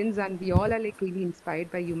experience. And we all are like really inspired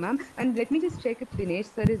by you, ma'am. And let me just check if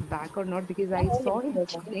Dinesh sir is back or not, because I Oh, saw yes, him yes.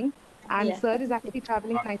 joining, and Yeah. sir is actually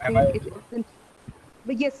traveling. And I Am I think it audible? isn't.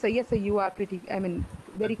 But yes, sir, you are pretty. I mean,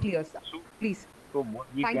 very clear, sir. So, Please, so what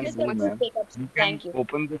we thank you can Yes, so sir, do, much, please sir. ma'am, take up. we can Thank you.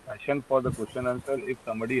 open the session for the question answer. If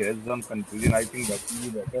somebody has some confusion, I think that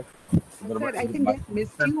will be better. Sir, Otherwise, I with think my they have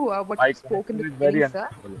missed connection, you. What you my spoke in connection the is beginning, very sir.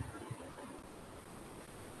 unstable.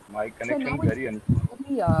 My So connection now is it's very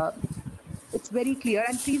unstable. it's very clear.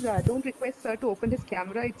 And please don't request sir to open his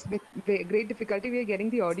camera. It's with great difficulty. We are getting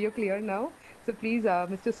the audio clear now. So please,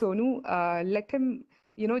 Mr. Sonu, let him,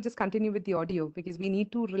 just continue with the audio because we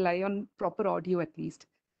need to rely on proper audio at least.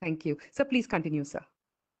 Thank you. So please continue, sir.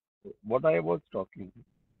 What I was talking,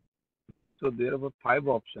 so there were five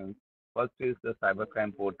options. First is the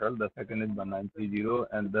cybercrime portal, the second is 1930,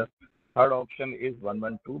 and the third option is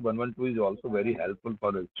 112. 112 is also very helpful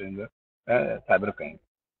for registering the cybercrime.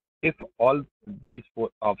 If all these four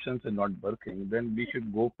options are not working, then we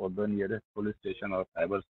should go for the nearest police station or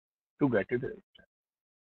cyber to get it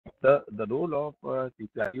registered. The role of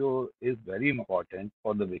CPIO is very important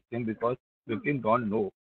for the victim because victim don't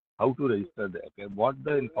know how to register the app, what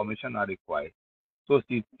the information are required. So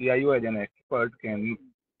CPIO as an expert can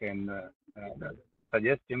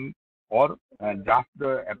suggest him or draft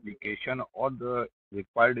the application or the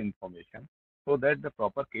required information so that the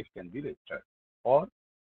proper case can be registered. Or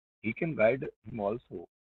he can guide him also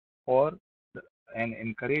for and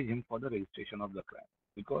encourage him for the registration of the crime.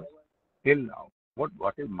 Because till now,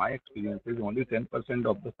 what is my experience is only 10%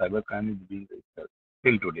 of the cybercrime is being registered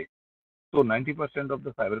till today. So 90% of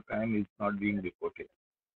the cybercrime is not being reported.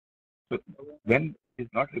 So when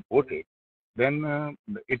it's not reported, then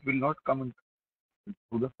it will not come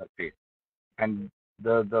to the surface, and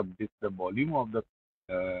the volume of the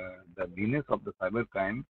venus of the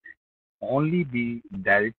cybercrime only be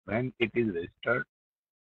dealt when it is registered.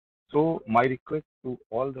 So my request to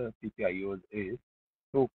all the CPIOs is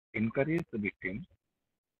to encourage the victims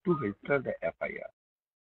to register the FIR.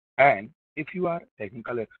 And if you are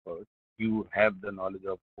technical expert, you have the knowledge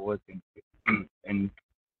of overthinking and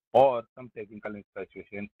or some technical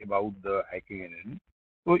specification about the hacking and everything.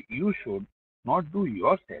 So you should not do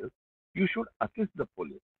yourself. You should assist the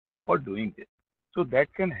police for doing this. So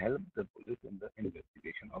that can help the police in the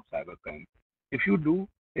investigation of cybercrime. If you do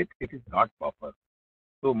it, it is not proper.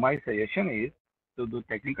 So my suggestion is to the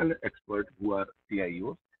technical experts who are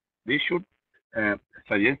CIOs, they should uh,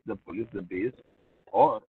 suggest the police the base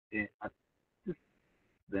or assist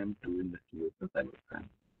them to investigate the cybercrime.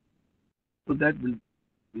 So that will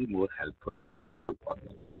be more helpful for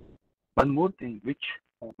them. One more thing which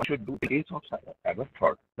one should do in case of cyber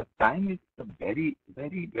fraud, the time is the very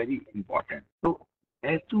important. So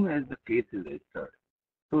as soon as the case is registered,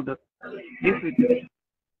 so the if it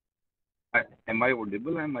is, am I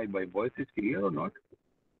audible? My voice is clear or not?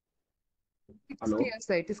 It is Hello. clear,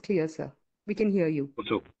 sir. It is clear, sir. We can hear you.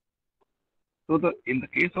 So the in the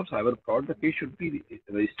case of cyber fraud, the case should be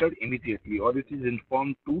registered immediately, or it is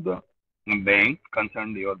informed to the bank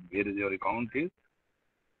concerned your where is your account is,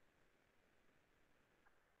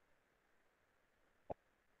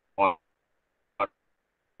 or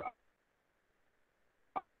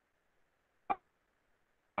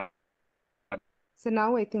So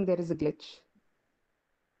now I think there is a glitch.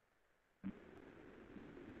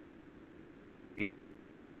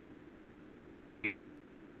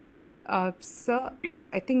 Sir,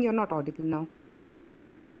 I think you're not audible now.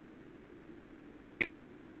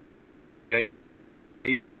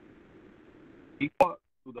 Equal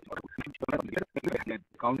to the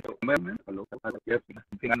count of amendment. Hello. Yes,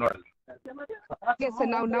 I'm not. Yes, sir.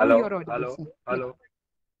 Now Hello. you're audible, Hello. sir. Hello.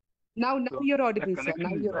 Now So you're the audible, sir. Now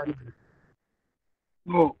connection is you're bad.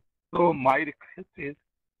 audible. So my request is,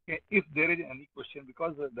 if there is any question,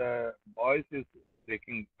 because the voice is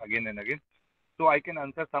breaking again and again, so I can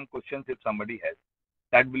answer some questions if somebody has.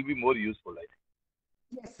 That will be more useful, I think.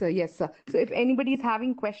 Yes, sir. Yes, sir. So if anybody is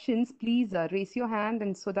having questions, please raise your hand,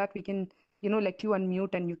 and so that we can, let you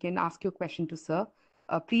unmute and you can ask your question to sir.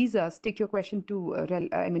 Please stick your question to,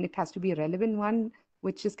 I mean, it has to be a relevant one,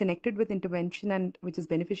 which is connected with intervention and which is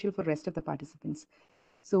beneficial for rest of the participants.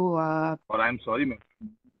 So, Or I'm sorry, ma'am.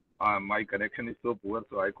 My connection is so poor,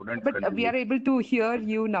 so I couldn't but we continue. are able to hear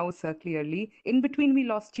you now, sir, clearly. In between, we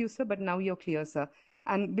lost you, sir, but now you're clear, sir.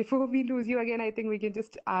 And before we lose you again, I think we can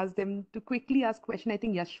just ask them to quickly ask question. I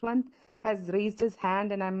think Yashwant has raised his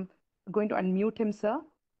hand, and I'm going to unmute him, sir.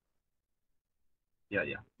 Yeah,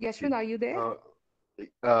 yeah. Yashwant, are you there?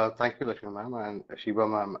 Thank you, Lakshmi ma'am and Shiva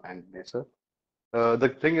ma'am and Dinesh sir.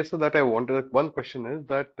 The thing is, sir, that I wanted, one question is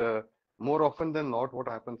that more often than not, what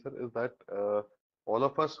happens, sir, is that all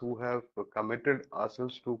of us who have committed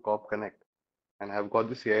ourselves to COP Connect and have got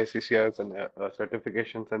the CICCRs and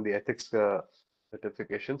certifications and the ethics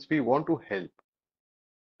certifications, we want to help.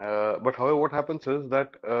 But however, what happens is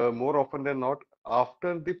that more often than not,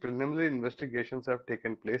 after the preliminary investigations have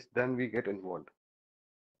taken place, then we get involved.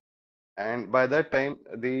 And by that time,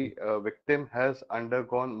 the victim has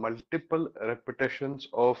undergone multiple repetitions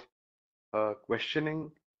of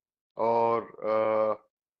questioning or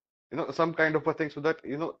some kind of a thing, so that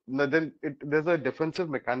then there's a defensive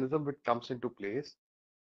mechanism which comes into place.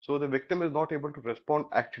 So the victim is not able to respond.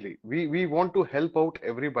 Actually, we want to help out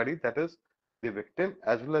everybody, that is the victim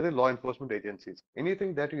as well as the law enforcement agencies.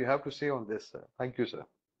 Anything that you have to say on this, sir? Thank you, sir.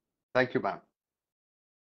 Thank you, ma'am.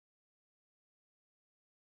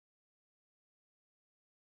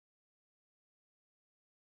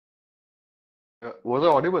 Was I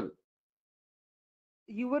audible?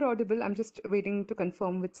 You were audible. I'm just waiting to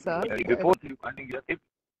confirm with sir. Before you continue,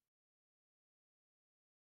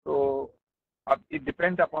 so it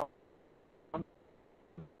depends upon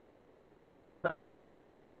the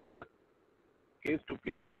case to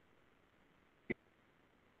case.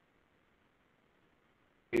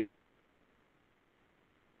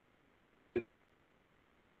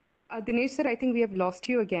 Dinesh, sir, I think we have lost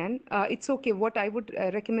you again. It's okay. What I would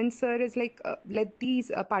recommend, sir, is like let these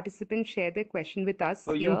participants share their question with us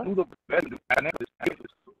So you here. do the best.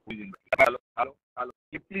 Hello, hello, hello.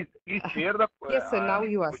 Please share the Yes, sir. Now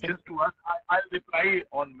you are, sir. questions to us. I'll reply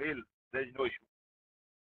on mail. There is no issue.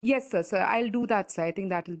 Yes, sir, sir. I'll do that, sir. I think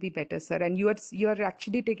that will be better, sir. And you are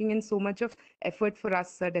actually taking in so much of effort for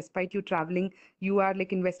us, sir. Despite you traveling, you are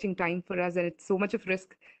like investing time for us, and it's so much of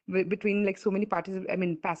risk between like so many parties. I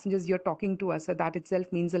mean, passengers you're talking to us. So that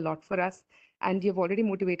itself means a lot for us. And you've already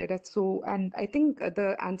motivated us. So, and I think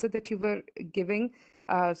the answer that you were giving,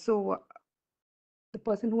 so the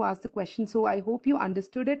person who asked the question. So I hope you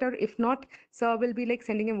understood it, or if not, sir will be like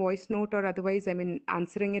sending a voice note, or otherwise, I mean,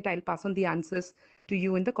 answering it. I'll pass on the answers to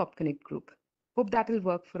you in the COP Connect group. Hope that will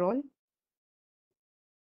work for all.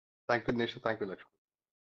 Thank you, Dinesh. Thank you, Lakshmi.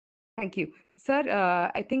 Thank you. Sir,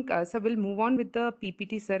 I think, sir, we'll move on with the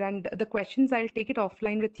PPT, sir, and the questions I'll take it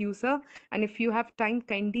offline with you, sir. And if you have time,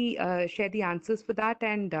 kindly share the answers for that,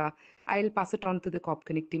 and I'll pass it on to the COP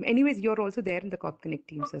Connect team. Anyways, you're also there in the COP Connect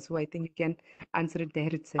team, sir, so I think you can answer it there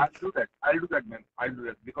itself. I'll do that, ma'am. I'll do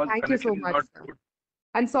that because Thank you so connection is much, not sir. good.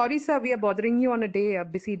 And sorry, sir, we are bothering you on a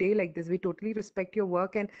busy day like this. We totally respect your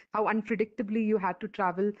work and how unpredictably you had to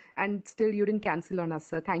travel, and still you didn't cancel on us,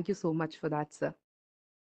 sir. Thank you so much for that, sir.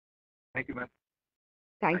 Thank you, ma'am.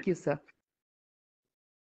 Thank you, sir.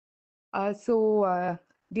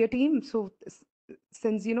 Dear team,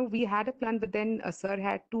 since we had a plan, but then sir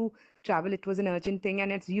had to travel. It was an urgent thing,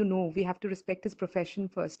 and as you know, we have to respect his profession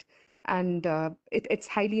first. And it's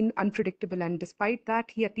highly unpredictable. And despite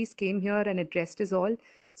that, he at least came here and addressed us all.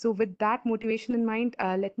 So with that motivation in mind,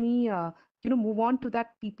 let me move on to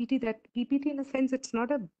that PPT. That PPT, in a sense, it's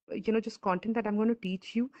not a just content that I'm going to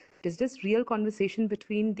teach you. It is just real conversation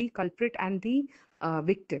between the culprit and the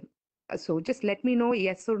victim. So just let me know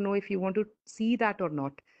yes or no if you want to see that or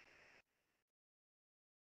not.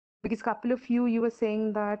 Because couple of you were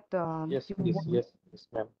saying that Yes, you please. want. Yes,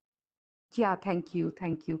 ma'am. Yeah, thank you.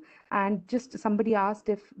 Thank you. And just somebody asked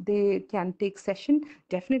if they can take session.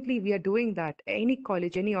 Definitely, we are doing that. Any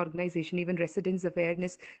college, any organization, even residence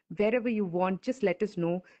awareness, wherever you want, just let us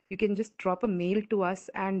know. You can just drop a mail to us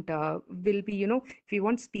and we'll be, if you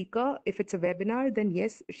want speaker, if it's a webinar, then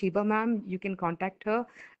yes, Shiba ma'am, you can contact her.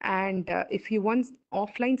 And if you want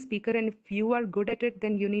offline speaker and if you are good at it,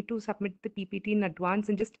 then you need to submit the PPT in advance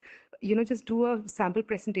and just do a sample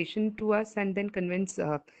presentation to us and then convince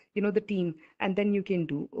the team, and then you can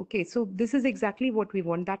do. Okay, so this is exactly what we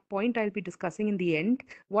want. That point I'll be discussing in the end,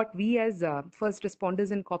 what we as first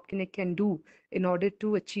responders in COP can do in order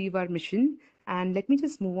to achieve our mission. And let me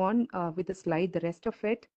just move on with the slide, the rest of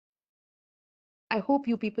it. I hope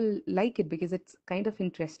you people like it because it's kind of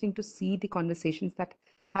interesting to see the conversations that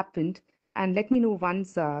happened. And let me know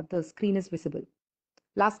once the screen is visible.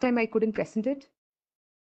 Last time I couldn't present it.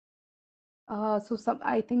 I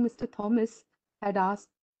think Mr. Thomas had asked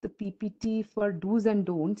the PPT for do's and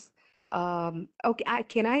don'ts. Okay,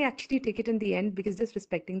 can I actually take it in the end because just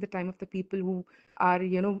respecting the time of the people who are,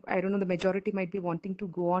 I don't know, the majority might be wanting to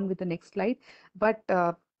go on with the next slide, but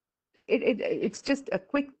it's just a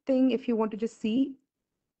quick thing if you want to just see.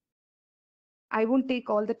 I won't take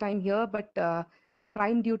all the time here, but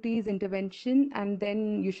prime duties intervention, and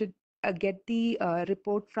then you should get the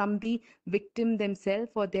report from the victim themselves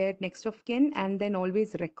or their next of kin, and then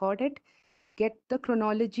always record it, get the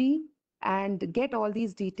chronology, and get all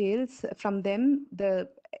these details from them.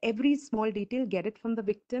 Every small detail, get it from the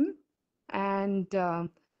victim. And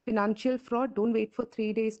financial fraud, don't wait for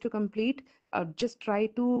 3 days to complete. Just try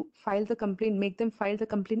to file the complaint, make them file the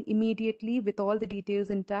complaint immediately with all the details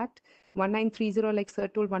intact. 1930, like Sir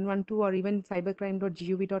told, 112, or even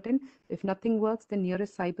cybercrime.gov.in. If nothing works, then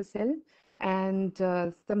nearest cyber cell. And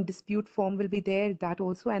some dispute form will be there, that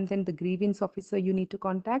also. And then the grievance officer you need to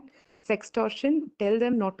contact. Sextortion, tell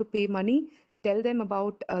them not to pay money. Tell them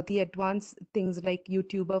about the advanced things like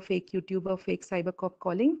YouTuber, fake cybercop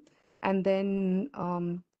calling. And then,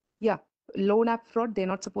 yeah, loan app fraud, they're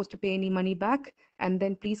not supposed to pay any money back. And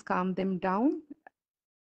then please calm them down.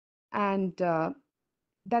 And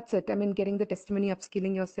that's it. I mean, getting the testimony,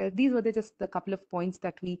 upskilling yourself. These were just the couple of points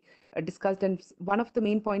that we discussed. And one of the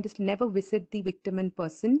main points is to never visit the victim in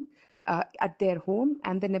person at their home,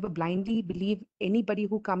 and then never blindly believe anybody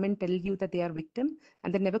who come and tell you that they are victim,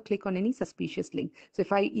 and then never click on any suspicious link. So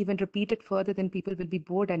if I even repeat it further, then people will be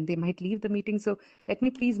bored and they might leave the meeting. So let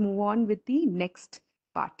me please move on with the next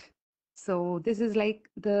part. So this is like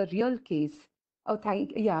the real case. Oh,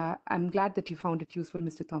 yeah, I'm glad that you found it useful,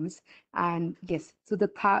 Mr. Thomas. And yes, so the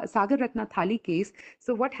Sagar Ratna Thali case.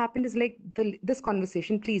 So what happened is like this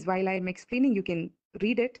conversation, please, while I'm explaining, you can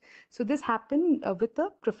read it. So this happened with a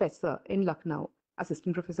professor in Lucknow,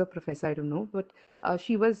 assistant professor, I don't know, but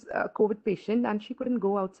she was a COVID patient and she couldn't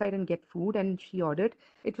go outside and get food, and she ordered.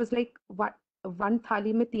 It was like what, one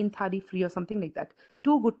thali mein teen thali free or something like that.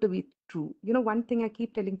 Too good to be true. One thing I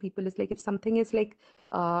keep telling people is like if something is like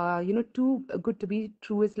too good to be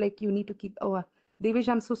true, is like you need to keep. Oh, Devesh,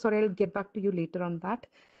 I'm so sorry. I'll get back to you later on that.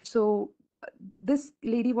 So this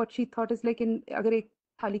lady, what she thought is like, in agar ek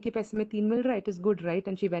thali ke paise mein teen mil raha, it is good, right?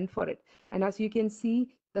 And she went for it. And as you can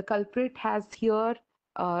see, the culprit has here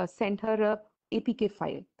sent her a APK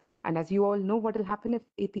file. And as you all know, what will happen if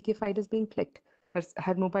APK file is being clicked?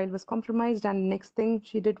 Her mobile was compromised, and next thing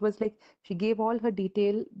she did was like she gave all her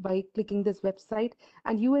detail by clicking this website.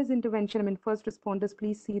 And you as intervention, I mean, first responders,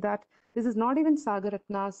 please see that this is not even Sagar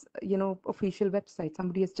Ratna's, official website.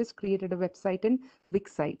 Somebody has just created a website in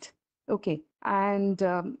Wixsite. Okay, and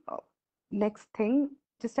next thing,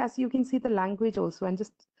 just as you can see the language also, and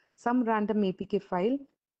just some random APK file,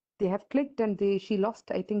 they have clicked and she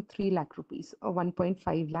lost, I think, 3 lakh rupees or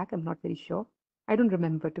 1.5 lakh. I'm not very sure. I don't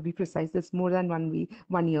remember, to be precise. It's more than 1 year,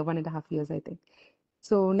 1.5 years, I think.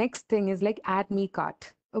 So next thing is like add me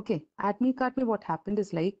cart. Okay, add me cart me, what happened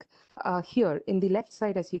is like here in the left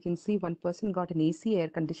side, as you can see, one person got an AC air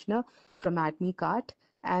conditioner from add me cart,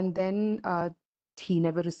 and then he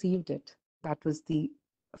never received it. That was the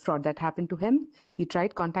fraud that happened to him. He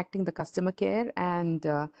tried contacting the customer care, and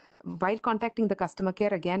while contacting the customer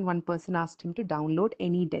care, again, one person asked him to download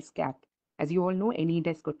AnyDesk app. As you all know,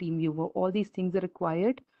 AnyDesk or TeamViewer, all these things are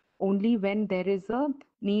required only when there is a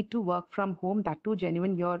need to work from home, that too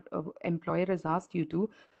genuine, your employer has asked you to.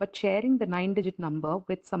 But sharing the 9-digit number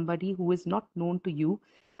with somebody who is not known to you,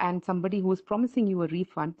 and somebody who is promising you a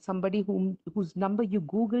refund, somebody whose number you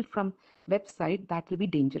googled from website, that will be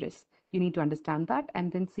dangerous. You need to understand that,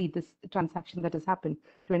 and then see this transaction that has happened,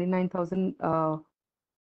 29,000.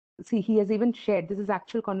 See, he has even shared, this is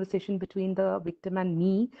actual conversation between the victim and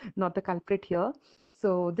me, not the culprit here.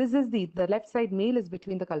 So this is the left side mail is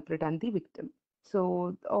between the culprit and the victim.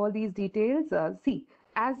 So all these details, see,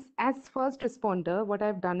 as first responder, what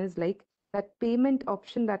I've done is like that payment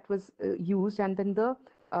option that was used, and then the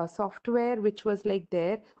software which was like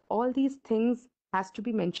there, all these things has to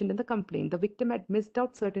be mentioned in the complaint. The victim had missed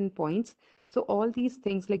out certain points. So all these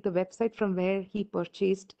things, like the website from where he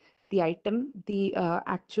purchased the item, the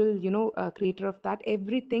actual, creator of that,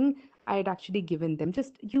 everything I had actually given them.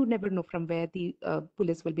 Just you never know from where the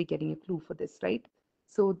police will be getting a clue for this, right?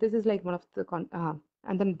 So this is like one of the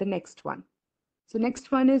and then the next one. So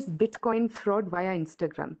next one is Bitcoin fraud via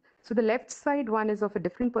Instagram. So the left side one is of a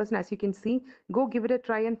different person, as you can see. Go give it a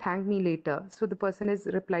try and thank me later. So the person has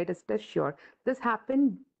replied as test sure. This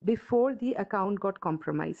happened before the account got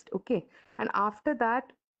compromised. Okay, and after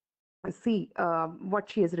that, see what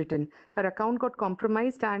she has written. Her account got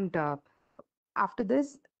compromised, and after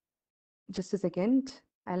this, just a second,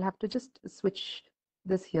 I'll have to just switch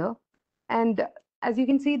this here. And as you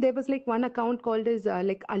can see, there was like one account called as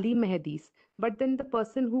like Ali Mehdi's, but then the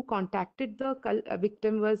person who contacted the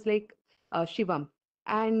victim was like Shivam.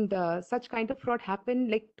 And such kind of fraud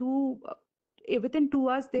happened like within 2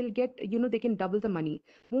 hours, they'll get, they can double the money.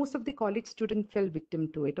 Most of the college students fell victim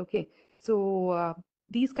to it. Okay. So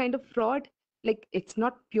these kind of fraud, like it's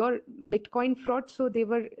not pure Bitcoin fraud. So they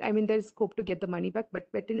were, I mean, there's scope to get the money back, but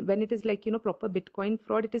when it is like, proper Bitcoin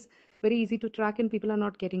fraud, it is very easy to track and people are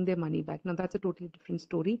not getting their money back. Now that's a totally different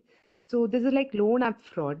story. So this is like loan app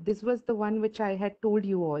fraud. This was the one which I had told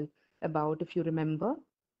you all about, if you remember.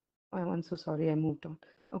 I'm so sorry, I moved on.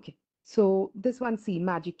 Okay. So this one, see,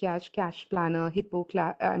 Magic Cash, Cash Planner,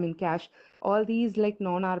 Cash, all these like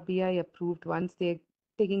non-RBI approved ones, they're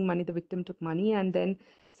taking money, the victim took money, and then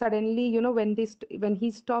suddenly, when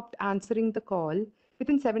he stopped answering the call,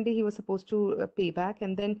 within 7 days he was supposed to pay back,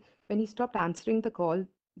 and then when he stopped answering the call,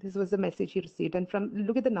 this was the message he received, and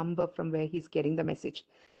look at the number from where he's getting the message.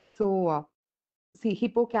 So see,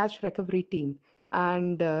 Hippo Cash Recovery Team.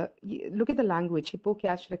 And look at the language. Hippo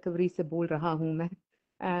Cash Recovery se bol raha hoon main.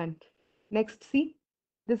 And next, see,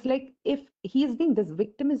 this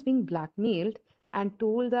victim is being blackmailed and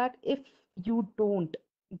told that if you don't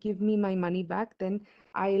give me my money back, then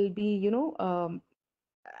I'll be, I'll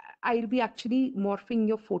be actually morphing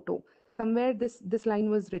your photo. Somewhere this line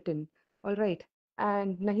was written. All right.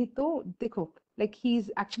 And nahi to dekho, like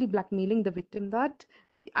he's actually blackmailing the victim that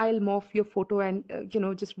I'll morph your photo and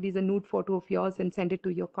just release a nude photo of yours and send it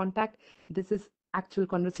to your contact. This is actual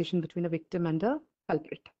conversation between a victim and a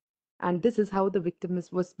culprit. And this is how the victim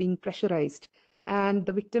was being pressurized. And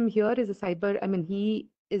the victim here is a he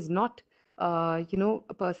is not a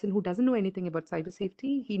person who doesn't know anything about cyber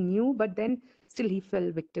safety. He knew, but then still he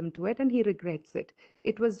fell victim to it and he regrets it.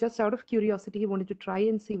 It was just out of curiosity. He wanted to try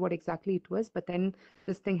and see what exactly it was, but then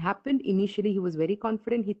this thing happened. Initially, he was very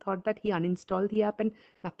confident. He thought that he uninstalled the app and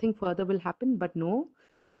nothing further will happen, but no.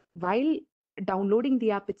 While downloading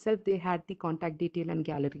the app itself, they had the contact detail and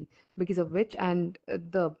gallery, because of which, and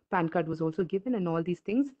the PAN card was also given, and all these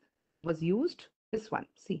things was used. This one,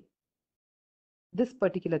 see, this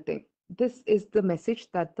particular thing. This is the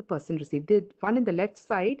message that the person received. The one in the left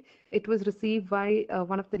side, it was received by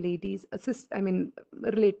one of the ladies'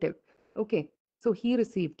 relative. Okay, so he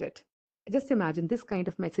received it. Just imagine this kind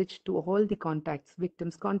of message to all the contacts,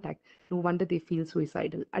 victims' contact. No wonder they feel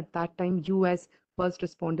suicidal. At that time, you as first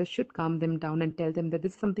responders should calm them down and tell them that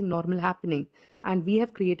this is something normal happening. And we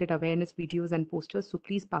have created awareness videos and posters, so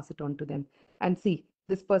please pass it on to them. And see,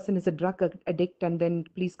 this person is a drug addict, and then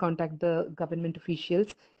please contact the government officials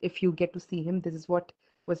if you get to see him. This is what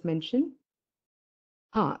was mentioned.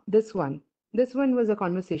 This one. This one was a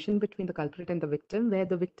conversation between the culprit and the victim, where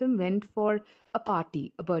the victim went for a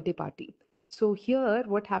party, a birthday party. So here,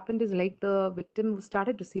 what happened is like the victim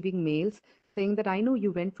started receiving mails saying that I know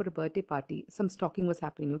you went for a birthday party. Some stalking was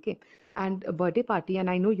happening, okay? And a birthday party, and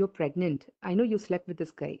I know you're pregnant. I know you slept with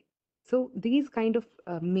this guy. So these kind of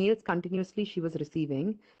mails continuously she was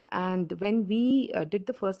receiving. And when we did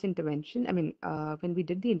the first intervention, when we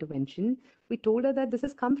did the intervention, we told her that this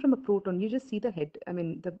has come from a Proton. You just see the head,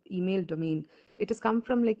 the email domain. It has come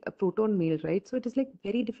from like a Proton mail, right? So it is like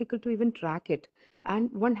very difficult to even track it.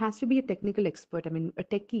 And one has to be a technical expert, a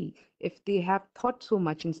techie. If they have thought so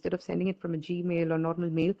much, instead of sending it from a Gmail or normal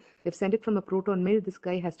mail, they've sent it from a Proton mail. This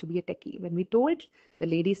guy has to be a techie. When we told, the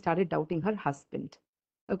lady started doubting her husband.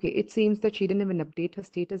 Okay, it seems that she didn't even update her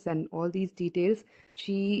status and all these details.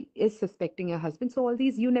 She is suspecting her husband. So all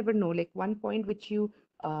these, you never know. Like one point which you,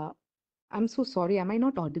 I'm so sorry. Am I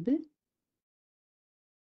not audible?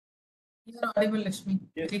 You're audible, Lakshmi.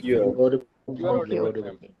 Yes, Take you are audible.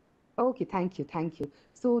 Okay. Okay, thank you.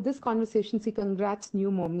 So this conversation, see, congrats,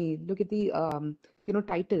 new mommy. Look at the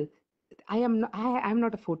title. I'm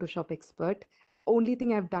not a Photoshop expert. Only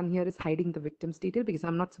thing I've done here is hiding the victim's detail because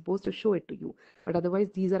I'm not supposed to show it to you. But otherwise,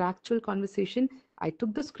 these are actual conversation. I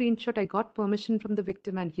took the screenshot, I got permission from the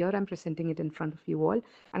victim, and here I'm presenting it in front of you all.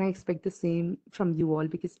 And I expect the same from you all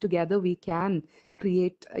because together we can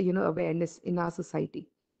create, awareness in our society.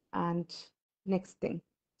 And next thing.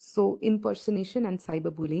 So impersonation and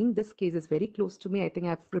cyberbullying. This case is very close to me. I think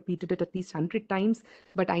I've repeated it at least 100 times,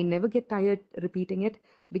 but I never get tired repeating it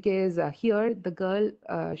because here the girl,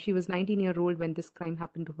 she was 19-year-old when this crime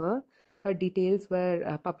happened to her. Her details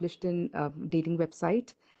were published in a dating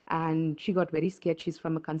website, and she got very scared. She's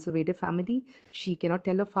from a conservative family. She cannot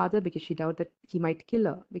tell her father because she doubted that he might kill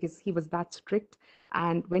her because he was that strict.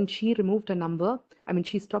 And when she removed her number,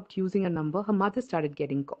 she stopped using her number, her mother started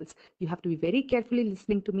getting calls. You have to be very carefully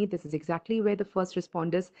listening to me. This is exactly where the first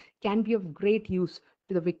responders can be of great use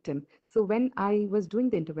to the victim. So when I was doing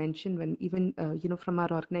the intervention, when even from our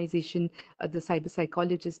organization, the cyber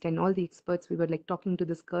psychologist and all the experts, we were like talking to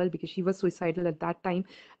this girl because she was suicidal at that time,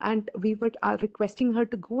 and we were requesting her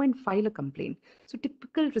to go and file a complaint. So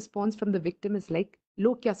typical response from the victim is like,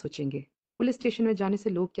 "Log kya sochenge?" Police station में जाने से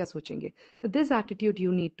लोग क्या सोचेंगे? So this attitude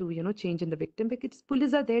you need to change in the victim, because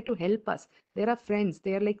police are there to help us. They're our friends.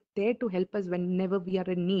 They are like there to help us whenever we are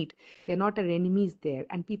in need. They're not our enemies there,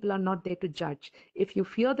 and people are not there to judge. If you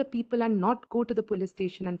fear the people and not go to the police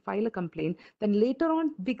station and file a complaint, then later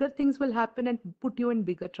on bigger things will happen and put you in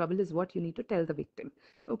bigger trouble, is what you need to tell the victim.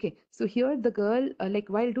 Okay, so here the girl, like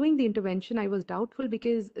while doing the intervention, I was doubtful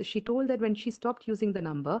because she told that when she stopped using the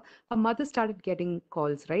number, her mother started getting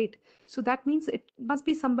calls, right? So that means it must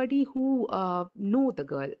be somebody who know the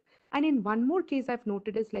girl. And in one more case I've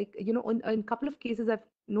noted is like, in a couple of cases I've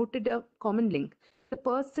noted a common link. The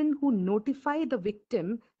person who notified the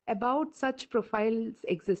victim about such profiles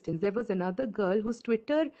existence. There was another girl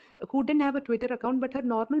who didn't have a Twitter account, but her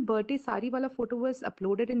normal birthday sari wala photo was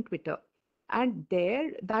uploaded in Twitter. And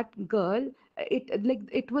there, that girl,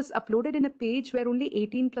 it was uploaded in a page where only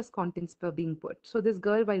 18 plus contents were being put. So this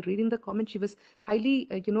girl, while reading the comment, she was highly,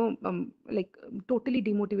 totally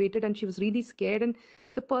demotivated, and she was really scared. And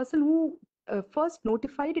the person who first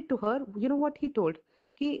notified it to her, you know what he told?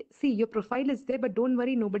 See, your profile is there, but don't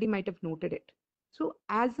worry, nobody might have noted it. So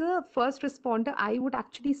as a first responder, I would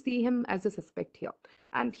actually see him as a suspect here.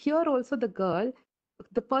 And here also the girl,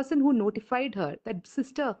 the person who notified her that,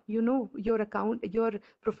 sister, your account, your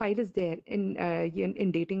profile is there in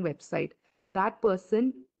dating website. That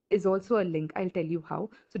person is also a link. I'll tell you how.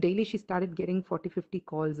 So daily she started getting 40, 50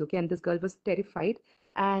 calls. Okay, and this girl was terrified.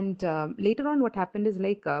 And later on, what happened is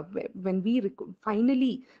like when we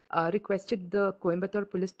finally requested the Coimbatore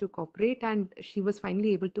police to cooperate, and she was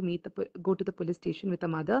finally able to go to the police station with her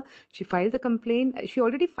mother. She filed the complaint. She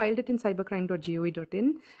already filed it in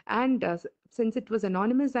cybercrime.gov.in, and since it was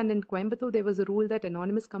anonymous, and in Coimbatore there was a rule that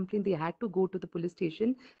anonymous complaint, they had to go to the police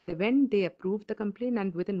station. They went, they approved the complaint,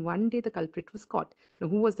 and within one day the culprit was caught. Now,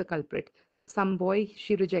 who was the culprit? Some boy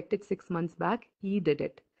she rejected 6 months back. He did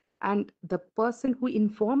it. And the person who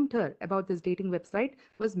informed her about this dating website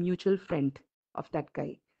was mutual friend of that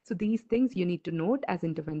guy. So these things you need to note as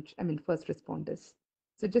first responders.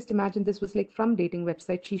 So just imagine this was like from dating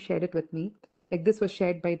website. She shared it with me. Like this was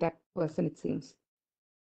shared by that person, it seems.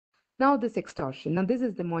 Now this extortion. Now this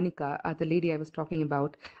is the Monica, the lady I was talking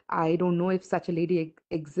about. I don't know if such a lady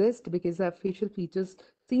exists because her facial features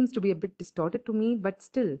seems to be a bit distorted to me, but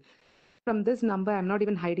still, from this number, I'm not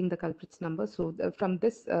even hiding the culprit's number. So from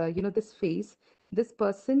this, this face, this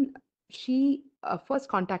person, she first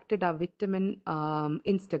contacted our victim in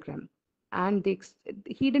Instagram, and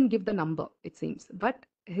he didn't give the number, it seems, but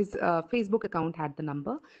his Facebook account had the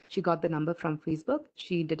number. She got the number from Facebook.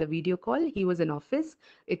 She did a video call. He was in office.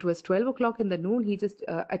 It was 12 o'clock in the noon. He just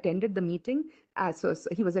attended the meeting. So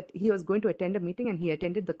he was going to attend a meeting, and he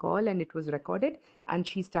attended the call, and it was recorded. And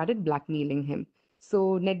she started blackmailing him.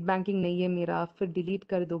 So net banking nahi hai mera, fir delete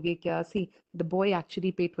kar doge kya? See, the boy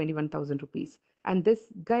actually paid 21,000 rupees. And this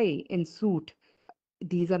guy in suit,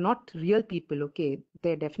 these are not real people, okay?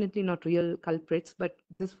 They're definitely not real culprits, but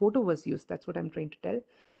this photo was used. That's what I'm trying to tell.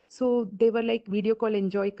 So they were like, video call,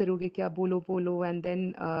 enjoy karoge kya, bolo bolo. And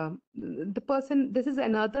then the person, this is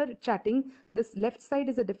another chatting. This left side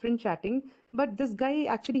is a different chatting, but this guy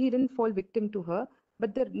actually, he didn't fall victim to her.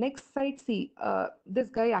 But the next side, see, this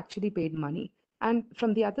guy actually paid money. And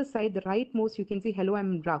from the other side, the rightmost, you can see, hello,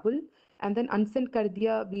 I'm Rahul. And then unsent kar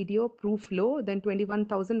diya video, proof low, then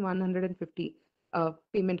 21,150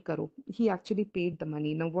 payment karo. He actually paid the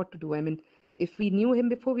money. Now what to do? If we knew him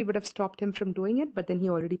before, we would have stopped him from doing it, but then he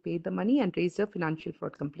already paid the money and raised a financial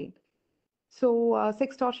fraud complaint. So,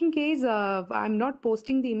 sextortion case, I'm not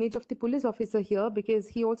posting the image of the police officer here because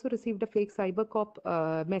he also received a fake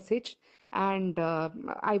cybercop message. And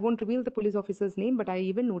I won't reveal the police officer's name, but I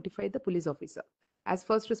even notified the police officer. As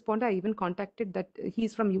first responder, I even contacted that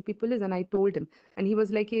he's from UP Police and I told him. And he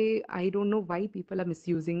was like, hey, I don't know why people are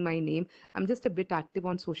misusing my name. I'm just a bit active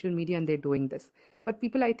on social media and they're doing this. But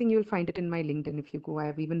people, I think you'll find it in my LinkedIn if you go. I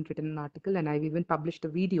have even written an article and I've even published a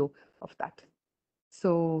video of that.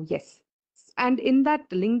 So, yes. And in that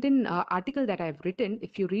LinkedIn article that I've written,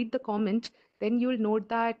 if you read the comment, then you'll note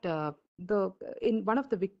that the in one of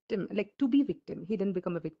the victim, like to be victim, he didn't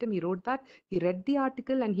become a victim. He wrote that he read the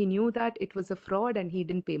article and he knew that it was a fraud and he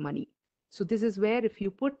didn't pay money. So this is where if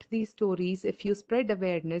you put these stories, if you spread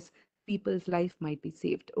awareness, people's life might be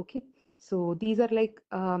saved. Okay. So these are like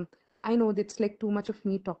I know it's like too much of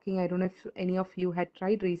me talking. I don't know if any of you had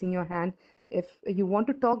tried raising your hand if you want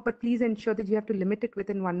to talk, but please ensure that you have to limit it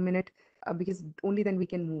within 1 minute because only then we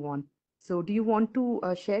can move on. So do you want to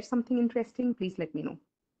share something interesting? Please let me know.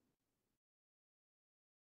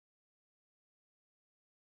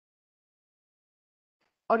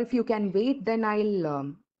 Or if you can wait, then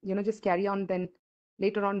I'll, just carry on. Then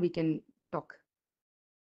later on we can talk.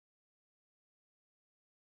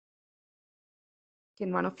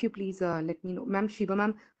 Can one of you please let me know? Ma'am, Shiva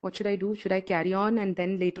ma'am, what should I do? Should I carry on and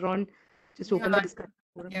then later on just open the Yeah, discussion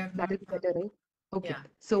forum? yeah, That'll be better, right? Okay. yeah.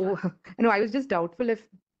 So, no, I was just doubtful if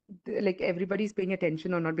like everybody's paying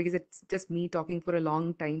attention or not because it's just me talking for a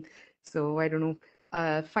long time. So I don't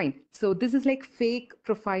know. Fine. So this is like fake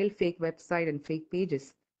profile, fake website, and fake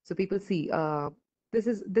pages. So people see, this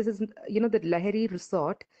is the Lahari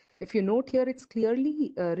Resort. If you note here, it's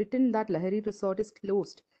clearly written that Lahari Resort is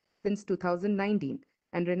closed since 2019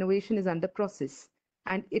 and renovation is under process.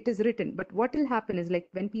 And it is written. But what will happen is like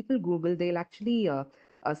when people Google, they'll actually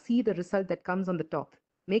see the result that comes on the top.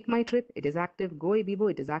 Make My Trip, it is active. Go Ebibo,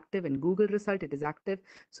 it is active. And Google result, it is active.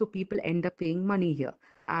 So people end up paying money here.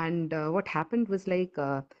 And what happened was like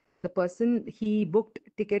the person, he booked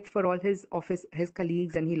ticket for all his office, his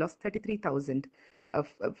colleagues, and he lost 33,000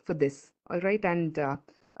 for this. All right. And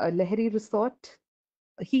Lahari Resort,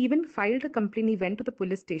 he even filed a complaint. He went to the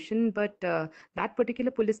police station, but that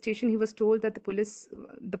particular police station, he was told that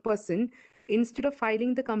the person, instead of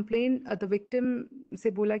filing the complaint, the victim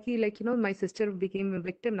say bola ki like my sister became a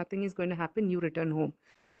victim. Nothing is going to happen. You return home.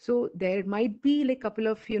 So there might be like couple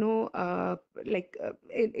of in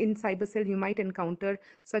cyber cell you might encounter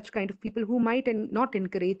such kind of people who might and not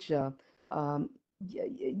encourage. Um,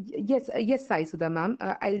 yes, Sai Sudha ma'am.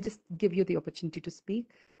 I'll just give you the opportunity to speak.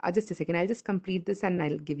 Just a second. I'll just complete this and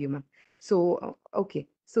I'll give you, ma'am. So, okay.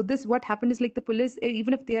 So this, what happened is like the police,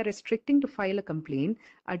 even if they are restricting to file a complaint,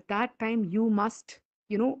 at that time you must,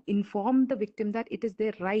 inform the victim that it is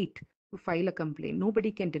their right to file a complaint.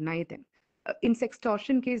 Nobody can deny them. In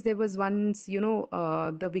sextortion case, there was once,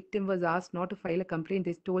 the victim was asked not to file a complaint.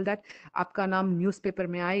 They told that, "आपका नाम newspaper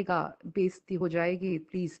में आएगा, बेइज्जती हो जाएगी,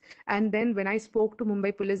 please." And then when I spoke to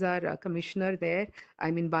Mumbai Police, our commissioner there, I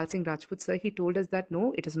mean, Bal Singh Rajput sir, he told us that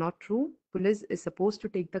no, it is not true. Police is supposed to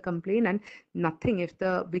take the complaint and nothing. If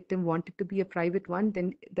the victim wanted to be a private one,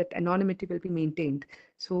 then that anonymity will be maintained.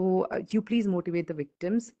 So you please motivate the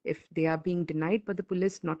victims. If they are being denied by the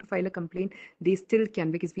police not to file a complaint, they still can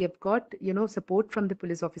because we have got, support from the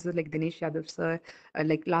police officers like Dinesh Yadav sir,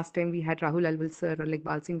 like last time we had Rahul Alwal sir, or like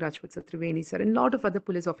Bal Singh Rajput sir, Triveni sir, and a lot of other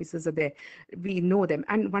police officers are there. We know them.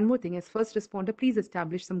 And one more thing, as first responder, please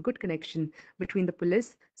establish some good connection between the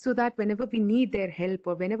police so that whenever we need their help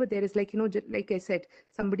or whenever there is like, like I said,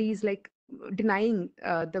 somebody is like denying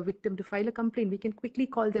the victim to file a complaint, we can quickly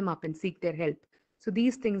call them up and seek their help. So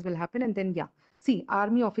these things will happen. And then, yeah. See,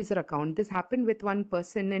 army officer account. This happened with one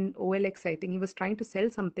person in OLX. I think he was trying to sell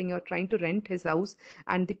something or trying to rent his house,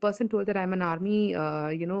 and the person told that I'm an army,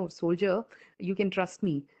 soldier. You can trust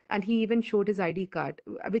me. And he even showed his ID card,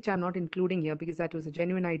 which I'm not including here because that was a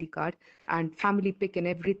genuine ID card and family pic and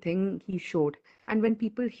everything he showed. And when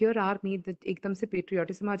people hear army, that ekdam se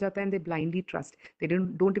patriotism aa jata hai and they blindly trust. They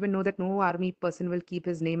don't even know that no army person will keep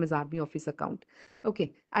his name as army office account.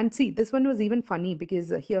 Okay. And see, this one was even funny because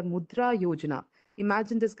here Mudra Yojana.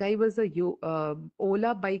 Imagine this guy was a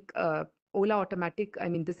Ola bike, Ola automatic, I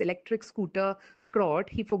mean, this electric scooter fraud.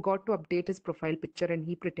 He forgot to update his profile picture and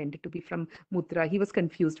he pretended to be from Mudra. He was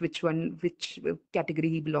confused which category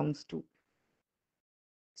he belongs to.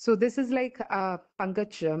 So this is like Mr.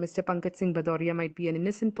 Pankaj Singh Badoria might be an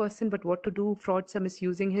innocent person, but what to do? Frauds are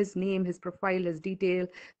misusing his name, his profile, his detail.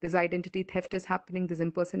 This identity theft is happening. This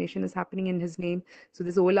impersonation is happening in his name. So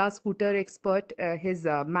this Ola scooter expert, his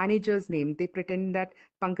manager's name, they pretend that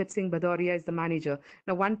Pankaj Singh Badoria is the manager.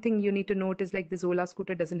 Now, one thing you need to note is like this Ola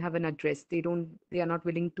scooter doesn't have an address. They are not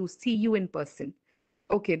willing to see you in person.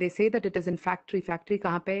 Okay, they say that it is in factory. Factory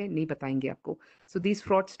कहाँ पे है? नहीं बताएंगे आपको. So these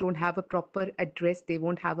frauds don't have a proper address. They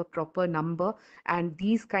won't have a proper number. And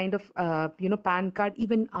these kind of, PAN card,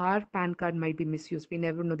 even our PAN card might be misused. We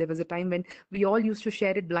never know. There was a time when we all used to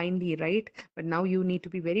share it blindly, right? But now you need to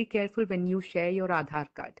be very careful when you share your Aadhaar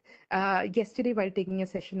card. Yesterday, while taking a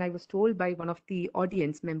session, I was told by one of the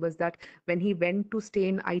audience members that when he went to stay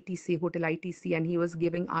in ITC, Hotel ITC, and he was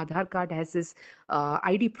giving Aadhaar card as his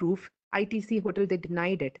ID proof, ITC hotel, they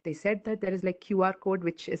denied it. They said that there is like QR code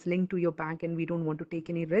which is linked to your bank and we don't want to take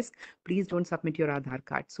any risk. Please don't submit your Aadhaar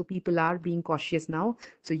card. So people are being cautious now.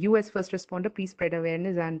 So you as first responder, please spread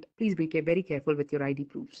awareness and please be very careful with your ID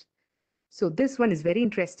proofs. So this one is very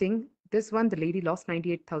interesting. This one, the lady lost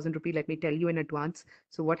 98,000 rupee, let me tell you in advance.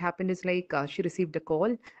 So what happened is like she received a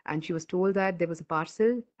call and she was told that there was a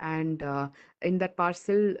parcel and in that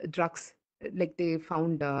parcel, drugs, like they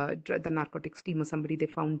found the narcotics team or somebody, they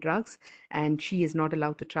found drugs and she is not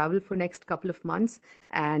allowed to travel for next couple of months.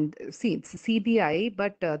 And see, it's CBI,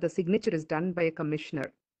 but the signature is done by a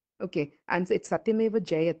commissioner. Okay, and it's Satyameva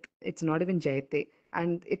Jayat. It's not even Jayate.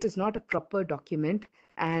 And it is not a proper document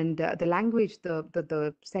and the language,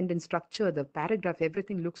 the sentence structure, the paragraph,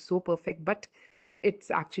 everything looks so perfect, but it's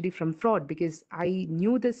actually from fraud because I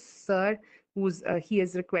knew this sir who's he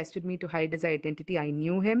has requested me to hide his identity. I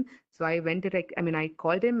knew him, so I went direct. I mean, I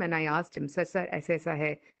called him and I asked him, sir, aisa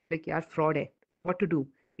hai, like yaar fraud hai. What to do?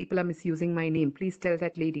 People are misusing my name. Please tell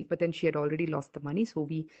that lady. But then she had already lost the money, so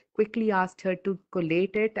we quickly asked her to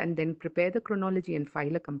collate it and then prepare the chronology and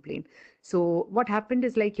file a complaint. So what happened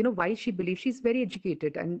is like, why she believes she's very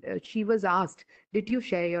educated and she was asked, did you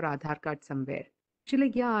share your Aadhaar card somewhere? She's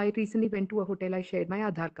like, yeah, I recently went to a hotel, I shared my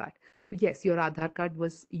Aadhaar card. Yes, your Aadhaar card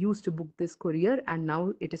was used to book this courier and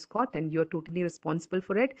now it is caught and you're totally responsible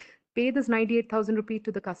for it. Pay this 98,000 rupees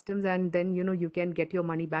to the customs and then, you can get your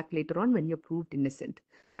money back later on when you're proved innocent.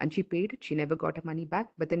 And she paid it. She never got her money back.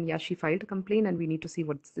 But then, yeah, she filed a complaint and we need to see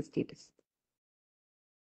what's the status.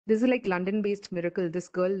 This is like London-based miracle. This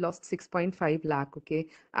girl lost 6.5 lakh, okay?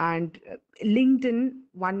 And LinkedIn,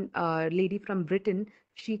 one lady from Britain,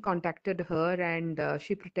 she contacted her and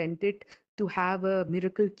she pretended to have a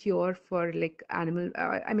miracle cure for like animal,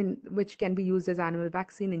 which can be used as animal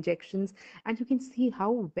vaccine injections. And you can see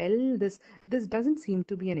how well this doesn't seem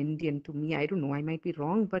to be an Indian to me. I don't know, I might be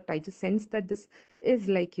wrong, but I just sense that this is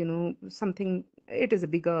like, something, it is a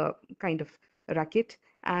bigger kind of racket.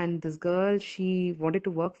 And this girl, she wanted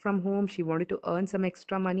to work from home. She wanted to earn some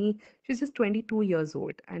extra money. She's just 22 years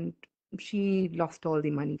old and she lost all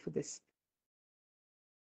the money for this.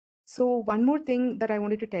 So one more thing that I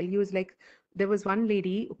wanted to tell you is like there was one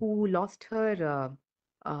lady who lost her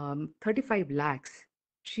 35 lakhs.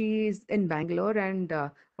 She's in Bangalore, and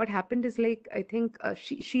what happened is like I think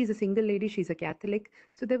she's a single lady. She's a Catholic,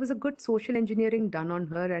 so there was a good social engineering done on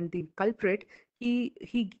her, and the culprit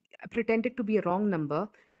he pretended to be a wrong number,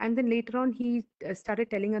 and then later on he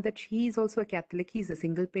started telling her that he's also a Catholic. He's a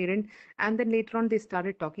single parent, and then later on they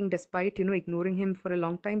started talking despite ignoring him for a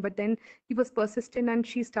long time. But then he was persistent and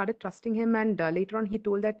she started trusting him and later on he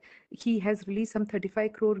told that he has released some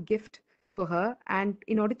 35 crore gift for her and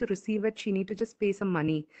in order to receive it she need to just pay some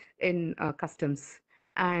money in customs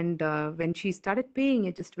and when she started paying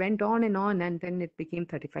it just went on and then it became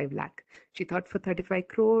 35 lakh. She thought for 35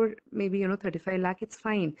 crore maybe 35 lakh it's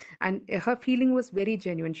fine and her feeling was very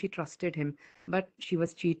genuine. She trusted him but she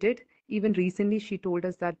was cheated. Even recently she told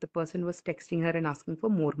us that the person was texting her and asking for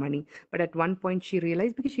more money, but at one point she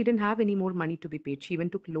realized because she didn't have any more money to be paid, she even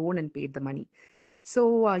took loan and paid the money.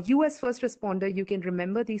 So you as first responder, you can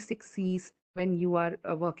remember these 6 C's when you are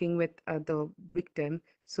working with the victim.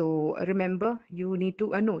 So remember, you need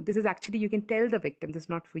to, no, this is actually, you can tell the victim, this is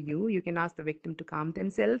not for you. You can ask the victim to calm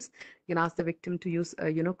themselves. You can ask the victim to use,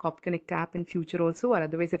 Cop Connect app in future also, or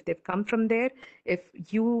otherwise if they've come from there, if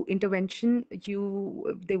you intervention,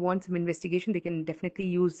 they want some investigation, they can definitely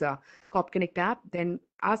use Cop Connect app, then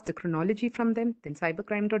ask the chronology from them, then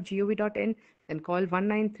cybercrime.gov.in, then call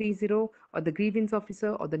 1930 or the grievance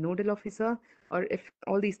officer or the nodal officer, or if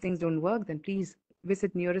all these things don't work, then please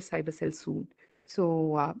visit nearest cyber cell soon.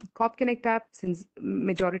 So Cop Connect app, since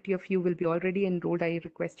majority of you will be already enrolled, I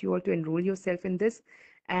request you all to enroll yourself in this.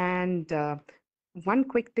 And one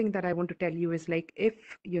quick thing that I want to tell you is like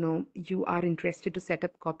if you are interested to set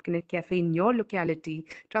up Cop Connect Cafe in your locality,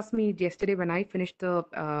 trust me, yesterday when I finished the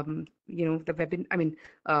the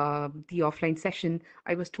the offline session,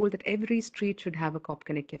 I was told that every street should have a Cop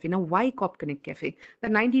Connect Cafe. Now, why Cop Connect Cafe? The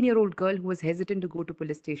 19-year-old girl who was hesitant to go to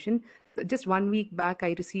police station. Just 1 week back,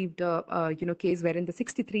 I received a case wherein the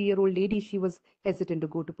 63-year-old lady, she was hesitant to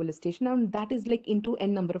go to police station, and that is like into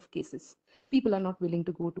n number of cases. People are not willing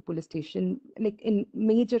to go to police station, like in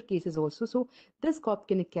major cases also. So this Cop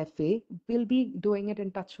Connect Cafe will be doing it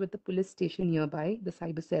in touch with the police station nearby, the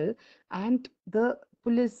cyber cell, and the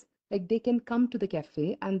police, like they can come to the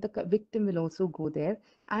cafe and the victim will also go there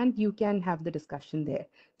and you can have the discussion there.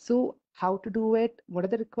 So how to do it, what are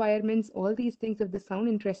the requirements, all these things, if they sound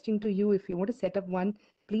interesting to you, if you want to set up one,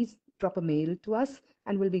 please drop a mail to us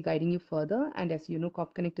and we'll be guiding you further. And as you know,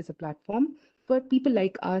 Cop Connect is a platform for people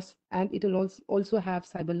like us, and it will also have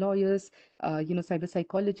cyber lawyers, cyber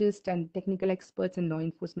psychologists and technical experts and law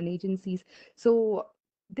enforcement agencies. So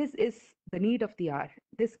this is the need of the hour.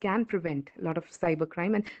 This can prevent a lot of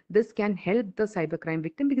cybercrime, and this can help the cybercrime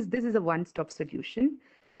victim because this is a one-stop solution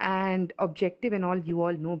and objective, and all you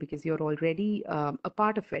all know because you're already a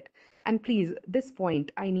part of it. And please, this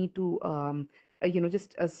point I need to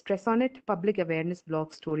just stress on it: public awareness,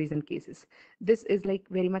 blog stories, and cases. This is like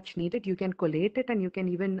very much needed. You can collate it and you can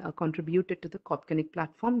even contribute it to the Cop Connect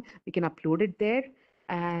platform. We can upload it there,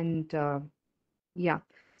 and yeah.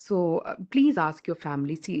 So please ask your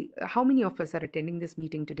family. See, how many of us are attending this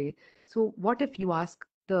meeting today? So what if you ask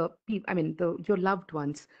the people, your loved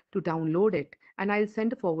ones to download it? And I'll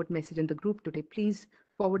send a forward message in the group today. Please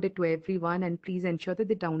forward it to everyone and please ensure that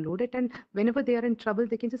they download it. And whenever they are in trouble,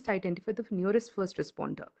 they can just identify the nearest first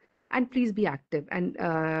responder. And please be active and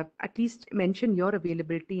at least mention your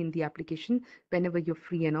availability in the application whenever you're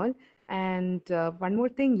free and all. And one more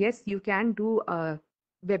thing, yes, you can do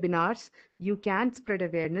webinars. You can spread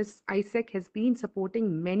awareness. ISEC has been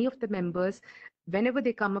supporting many of the members. Whenever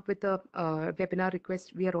they come up with a webinar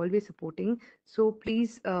request, we are always supporting. So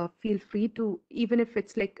please feel free to, even if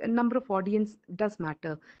it's like a number of audience does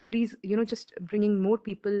matter, please, just bringing more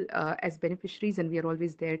people as beneficiaries, and we are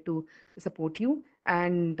always there to support you.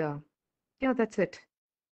 And yeah, that's it.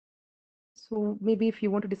 So maybe if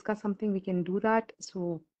you want to discuss something, we can do that.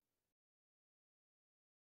 So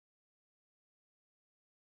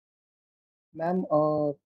Ma'am,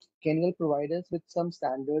 can you provide us with some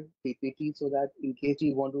standard PPT so that in case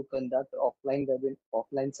we want to conduct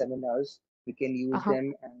offline seminars, we can use uh-huh.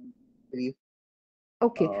 them and brief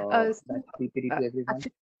Okay. that PPT to everyone?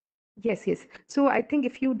 Actually, yes, yes. So I think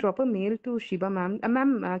if you drop a mail to Shiba ma'am,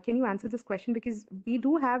 ma'am, can you answer this question? Because we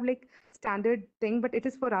do have like standard thing, but it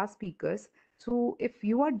is for our speakers. So if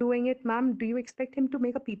you are doing it, ma'am, do you expect him to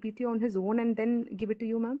make a PPT on his own and then give it to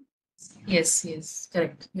you, ma'am? Yes, yes,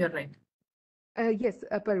 correct. You're right. Yes,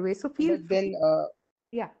 Parvez. So feel But then free.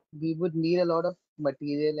 Yeah. we would need a lot of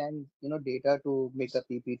material and data to make a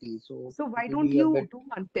PPT. So So it why will don't be a you bit. do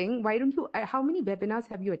one thing? Why don't you, how many webinars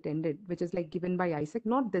have you attended, which is like given by ISEC?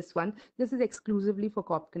 Not this one. This is exclusively for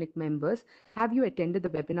Corp Connect members. Have you attended the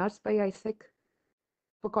webinars by ISEC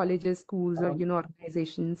for colleges, schools, or, Um,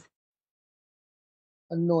 organizations?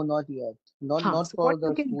 no, not yet. Not So for what you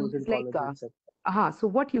the can do schools and is like, colleges. so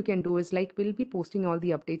what you can do is like we'll be posting all the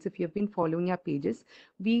updates. If you've been following our pages,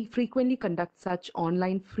 we frequently conduct such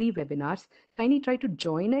online free webinars. Kindly try to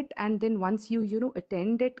join it, and then once you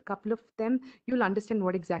attend it, couple of them, you'll understand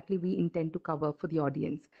what exactly we intend to cover for the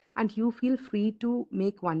audience. And you feel free to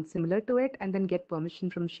make one similar to it, and then get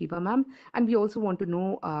permission from Shiva ma'am. And we also want to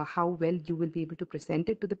know how well you will be able to present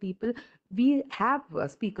it to the people. We have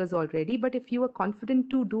speakers already, but if you are confident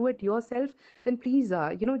to do it yourself, then please,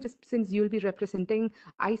 just since you'll be representing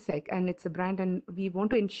ISEC and it's a brand, and we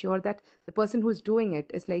want to ensure that the person who's doing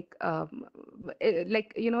it is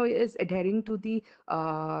is adhering to the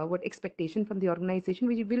what expectation from the organization.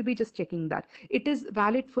 We will be just checking that. It is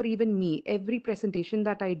valid for even me. Every presentation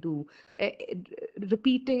that I do, eh, eh,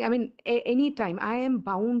 repeating, anytime I am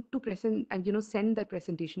bound to present and, send that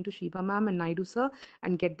presentation to Shiva ma'am and Naidu sir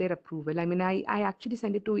and get their approval. I actually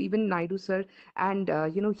send it to even Naidu sir, and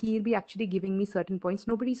he'll be actually giving me certain points.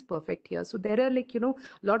 Nobody's perfect here, so there are like a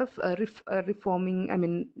lot of reforming,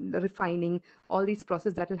 refining, all these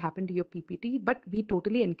process that will happen to your PPT. But we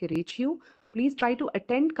totally encourage you, please try to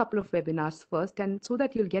attend couple of webinars first, and so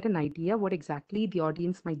that you'll get an idea what exactly the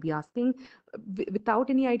audience might be asking. Without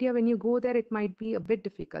any idea, when you go there, it might be a bit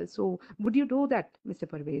difficult. So would you do that, Mr.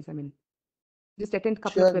 Parvez? Just attend a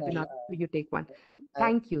couple of Sure, ma'am. webinars before you take one. I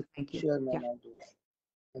Thank you. Thank you. Sure, Yeah. ma'am. I'll do that.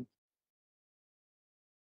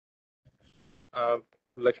 Thank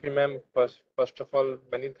Lakshmi ma'am, first of all,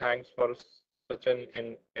 many thanks for such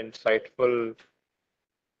an insightful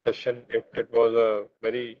session. It was a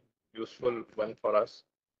very useful one for us.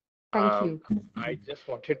 Thank you. I just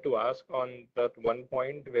wanted to ask on that one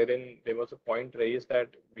point wherein there was a point raised that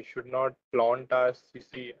we should not flaunt our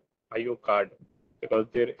CCIO card because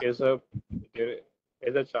there is a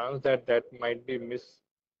chance that that might be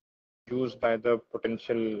misused by the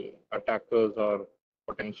potential attackers or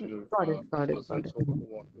potential Got it. persons who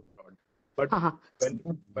want to fraud. But Haha. when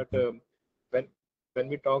when when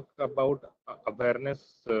we talk about awareness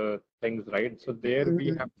things, right? So there we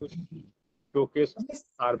have to showcase Yes.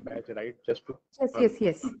 our badge, right? Just to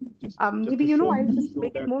Yes. Maybe, I'll just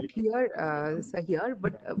make it more clear, sir, here,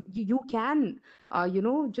 but you can,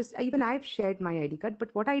 just even I've shared my ID card,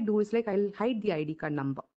 but what I do is like I'll hide the ID card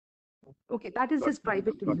number. Okay, that is just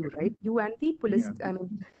private to you, right? You and the police. I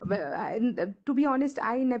mean, and to be honest,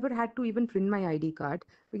 I never had to even print my ID card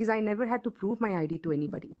because I never had to prove my ID to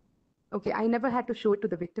anybody. Okay, I never had to show it to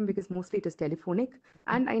the victim because mostly it is telephonic,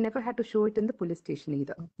 and I never had to show it in the police station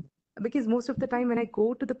either. Because most of the time when I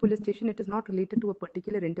go to the police station, it is not related to a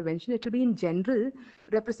particular intervention. It will be in general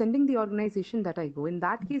representing the organization that I go. In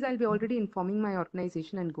that case, I'll be already informing my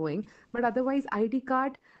organization and going. But otherwise, ID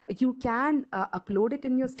card, you can upload it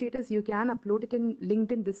in your status. You can upload it in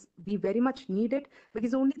LinkedIn. We very much need it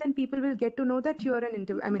because only then people will get to know that you are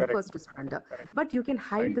first responder. But you can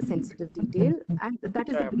hide the sensitive detail, and that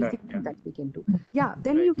is the basic thing that we can do. Yeah,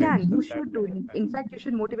 then you should do. In fact, you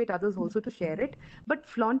should motivate others also to share it. But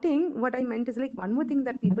flaunting, what I meant is like one more thing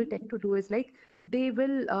that people tend to do is like they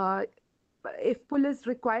will, if police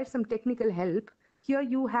require some technical help, here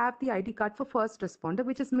you have the ID card for first responder,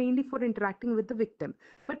 which is mainly for interacting with the victim.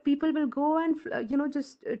 But people will go and,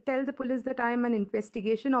 just tell the police that I am an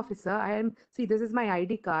investigation officer. This is my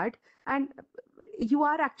ID card. And you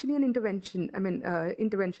are actually an intervention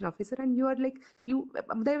officer, and you are like,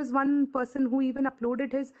 there was one person who even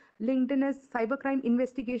uploaded his LinkedIn as cybercrime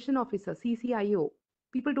investigation officer, CCIO.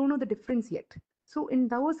 People don't know the difference yet. So in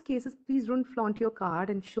those cases, please don't flaunt your card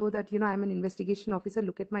and show that, I'm an investigation officer,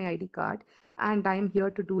 look at my ID card, and I'm here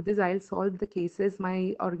to do this. I'll solve the cases.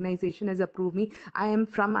 My organization has approved me. I'm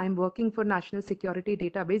working for National Security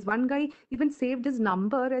Database. One guy even saved his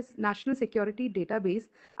number as National Security Database,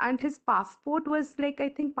 and his passport was like, I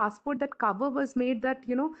think passport, that cover was made that,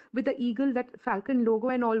 with the eagle, that falcon logo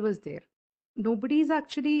and all was there. Nobody is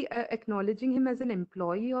actually acknowledging him as an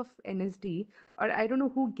employee of NSD, or I don't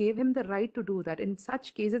know who gave him the right to do that. In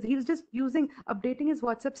such cases, he's just updating his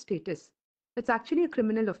WhatsApp status. It's actually a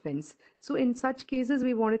criminal offense. So in such cases,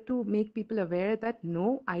 we wanted to make people aware that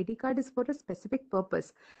no, ID card is for a specific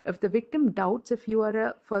purpose. If the victim doubts if you are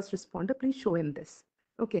a first responder, please show him this.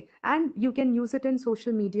 Okay, and you can use it in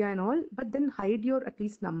social media and all, but then hide your at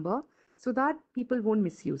least number so that people won't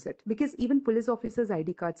misuse it, because even police officers'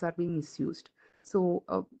 ID cards are being misused. So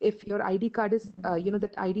if your ID card is,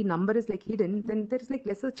 that ID number is like hidden, then there's like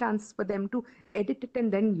lesser chance for them to edit it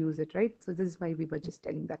and then use it, right? So this is why we were just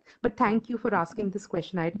telling that. But thank you for asking this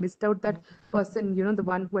question. I had missed out that person, the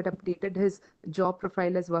one who had updated his job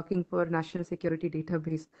profile as working for National Security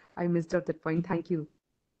Database. I missed out that point. Thank you.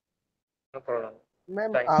 No problem.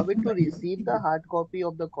 Ma'am, Thanks. are we to receive the hard copy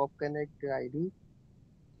of the Cop Connect ID?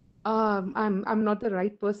 I'm not the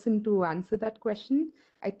right person to answer that question.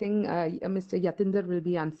 I think Mr. Yatinder will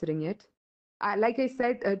be answering it. Like I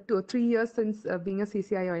said, 2 or 3 years since being a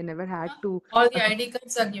CCIO, I never had to. All the ID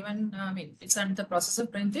cards are given, it's under the process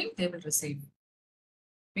of printing, they will receive.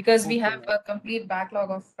 Because we have a complete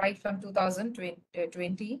backlog of right from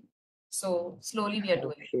 2020. So slowly we are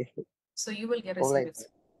doing it. Okay. So you will get a All right. series.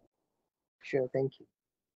 Sure, thank you.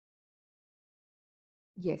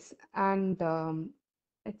 Yes, and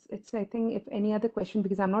it's I think if any other question,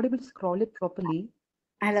 because I'm not able to scroll it properly.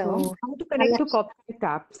 Hello. So how to connect to Copyright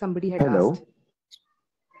app? Somebody had asked.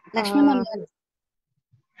 Lakshmi ma'am.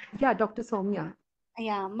 Yeah, Dr. Soumya.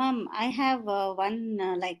 Yeah, ma'am, I have one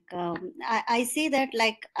I see that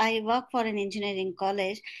like I work for an engineering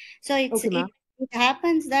college. So Okay, ma'am. it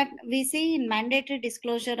happens that we see in mandatory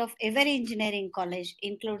disclosure of every engineering college,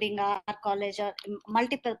 including our college or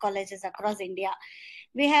multiple colleges across India.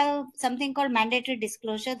 We have something called mandatory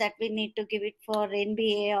disclosure that we need to give it for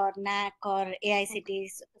NBA or NAC or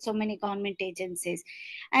AICTs, so many government agencies.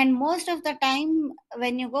 And most of the time,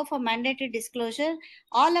 when you go for mandatory disclosure,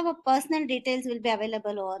 all our personal details will be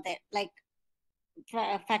available over there, like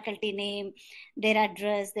faculty name, their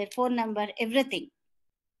address, their phone number, everything.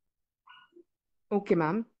 Okay,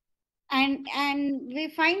 ma'am. And we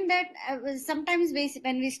find that sometimes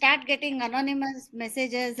when we start getting anonymous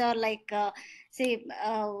messages or like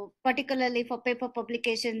particularly for paper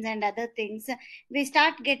publications and other things, we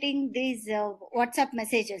start getting these WhatsApp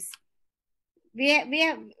messages.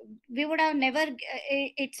 we would have never.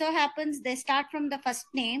 It so happens they start from the first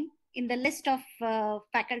name in the list of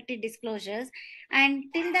faculty disclosures, and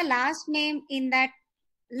till the last name in that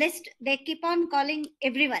list, they keep on calling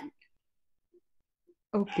everyone.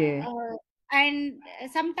 Okay. And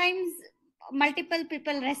sometimes multiple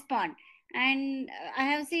people respond, and I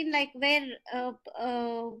have seen like where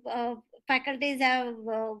faculties have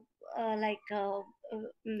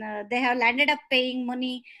they have landed up paying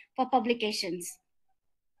money for publications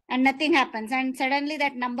and nothing happens, and suddenly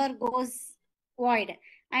that number goes void,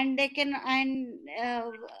 and they can and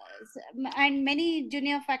many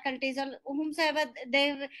junior faculties or whomsoever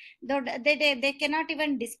they cannot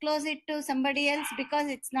even disclose it to somebody else because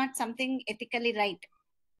it's not something ethically right.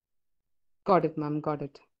 Got it, ma'am. Got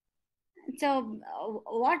it. So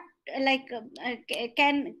what like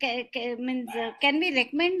can we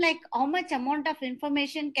recommend like how much amount of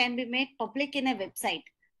information can be made public in a website,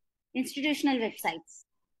 institutional websites?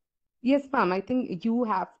 Yes, ma'am. I think you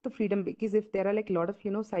have the freedom because if there are like a lot of,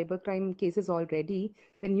 cybercrime cases already,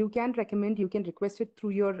 then you can recommend, you can request it through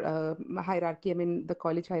your hierarchy, I mean, the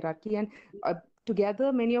college hierarchy, and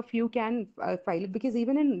together many of you can file it because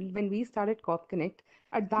even when we started Corp Connect,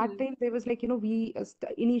 at that time there was like, we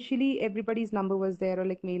initially everybody's number was there or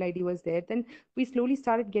like mail ID was there. Then we slowly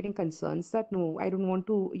started getting concerns that no, I don't want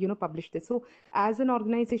to, publish this. So as an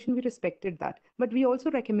organization, we respected that. But we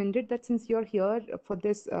also recommended that since you're here for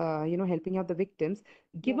this, helping out the victims,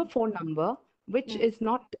 give a phone number which is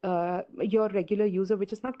not your regular user,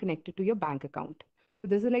 which is not connected to your bank account. So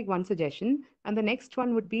this is like one suggestion. And the next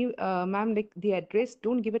one would be, ma'am, like the address,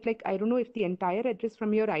 don't give it like, I don't know if the entire address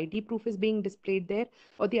from your ID proof is being displayed there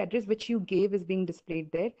or the address which you gave is being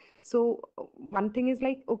displayed there. So one thing is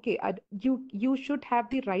like, okay, you should have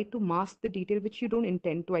the right to mask the detail which you don't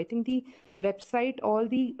intend to. I think the website or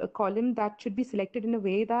the column that should be selected in a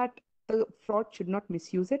way that the fraud should not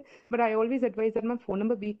misuse it. But I always advise that my phone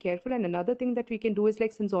number, be careful. And another thing that we can do is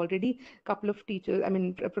like, since already a couple of teachers, I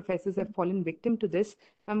mean, professors have fallen victim to this,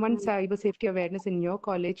 and one cyber safety awareness in your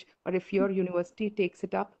college or if your university takes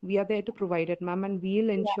it up, we are there to provide it, ma'am, and we'll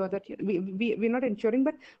ensure that we're not ensuring,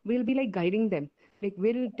 but we'll be like guiding them. Like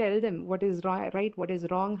we'll tell them what is right, what is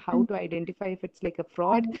wrong, how to identify if it's like a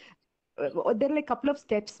fraud. There are like a couple of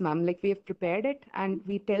steps, ma'am. Like we have prepared it and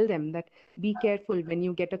we tell them that be careful when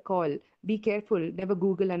you get a call. Be careful, never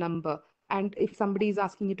Google a number. And if somebody is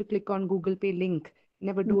asking you to click on Google Pay link,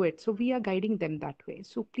 never do it. So we are guiding them that way.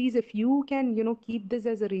 So please, if you can, keep this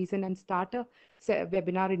as a reason and start a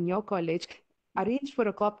webinar in your college, arrange for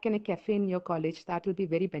a cop can a cafe in your college. That will be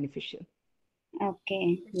very beneficial.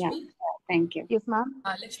 Okay. Yeah. Lakshmi? Thank you. Yes, ma'am.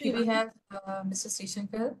 Lakshmi, we have Mr.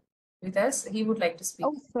 Srishankar with us. He would like to speak.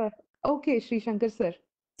 Oh, sir. Okay, Sri Shankar, sir.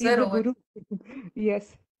 He's Sir, the over. guru.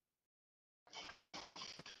 Yes.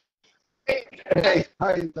 Hey,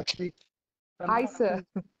 hi, Lakshmi. Hi, sir.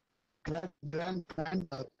 Grand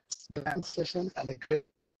session and a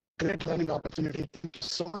great learning opportunity. Thank you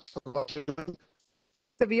so much for what you're doing.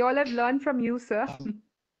 So we all have learned from you, sir.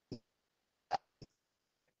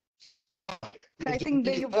 I think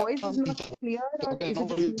that your voice is not clear, or is it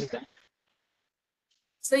just me, sir?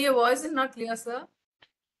 So your voice is not clear, sir.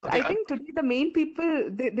 I think today the main people,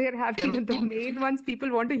 they're having the main ones people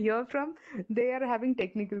want to hear from, they are having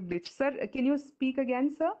technical glitch. Sir, can you speak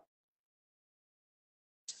again, sir?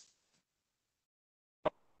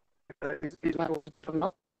 Is my voice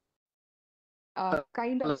now?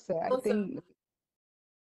 Kind of, sir. I No, sir. think.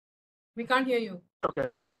 We can't hear you. Okay.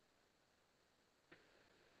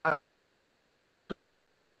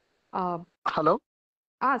 Hello?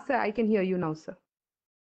 Sir, I can hear you now, sir.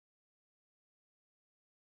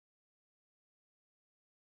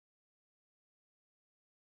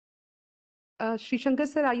 Sri Shankar,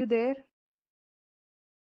 sir, are you there?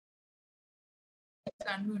 It's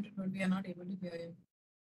unmuted, but we are not able to hear you.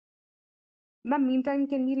 Ma'am, meantime,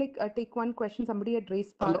 can we like take one question? Somebody had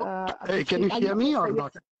raised. Hello? Hey, can you hear me or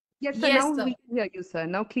not? Yes, sir. Yes, Now sir. we can hear you, sir.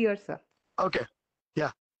 Now clear, sir. Okay.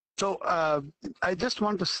 Yeah. So I just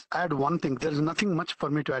want to add one thing. There is nothing much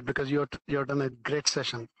for me to add because you've done a great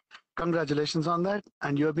session. Congratulations on that.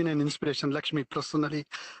 And you have been an inspiration, Lakshmi. Personally,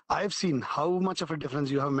 I've seen how much of a difference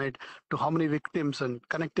you have made to how many victims and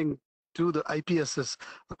connecting to the IPSs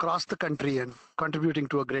across the country and contributing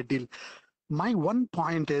to a great deal. My one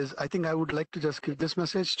point is, I think I would like to just give this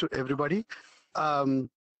message to everybody.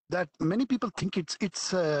 That many people think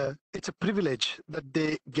it's a privilege that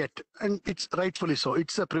they get, and it's rightfully so.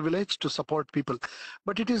 It's a privilege to support people,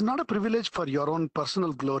 but it is not a privilege for your own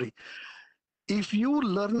personal glory. If you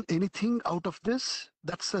learn anything out of this,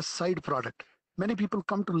 that's a side product. Many people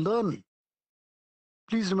come to learn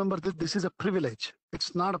please remember that this is a privilege.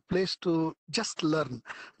 It's not a place to just learn.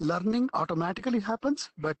 Learning automatically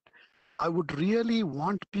happens, but I would really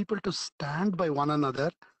want people to stand by one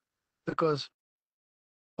another, because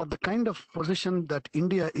for the kind of position that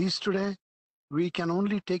India is today, we can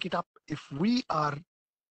only take it up if we are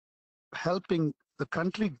helping the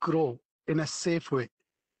country grow in a safe way.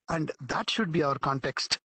 And that should be our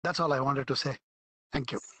context. That's all I wanted to say.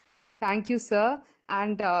 Thank you. Thank you, sir.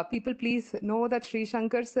 And people, please know that Sri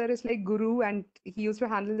Shankar sir is like guru, and he used to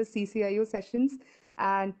handle the CCIO sessions.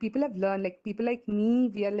 And people have learned, like people like me,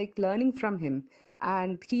 we are like learning from him.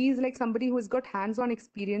 And he is like somebody who has got hands-on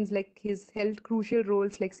experience, like he's held crucial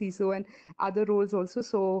roles like CISO and other roles also.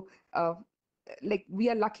 So, like we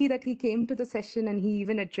are lucky that he came to the session and he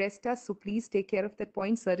even addressed us. So please take care of that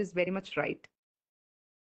point. Sir is very much right.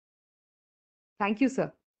 Thank you,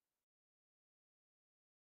 sir.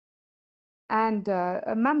 And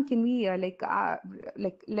ma'am, can we like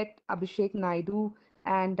let Abhishek Naidu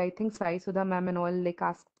and I think Sai Sudha ma'am and all like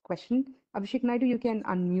ask question? Abhishek Naidu, you can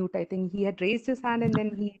unmute. I think he had raised his hand and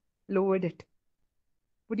then he lowered it.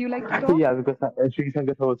 Would you like to talk? Yeah, because Sri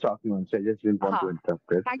Shankar was talking on, so I just didn't want to Aha.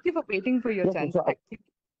 interrupt it. Thank you for waiting for your Yes, chance. so, Thank you.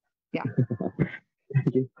 Yeah.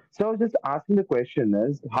 okay. So I was just asking the question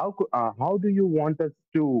is how do you want us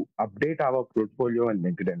to update our portfolio on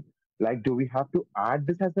LinkedIn? Like, do we have to add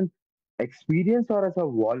this as an experience or as a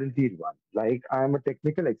volunteer one? Like, I'm a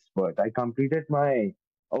technical expert. I completed my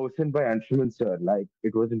OSINT by Anshuman sir, like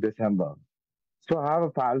it was in December. So I have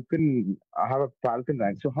a Falcon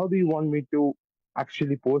rank. So how do you want me to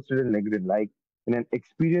actually post it in LinkedIn? Like in an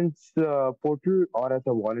experience portal or as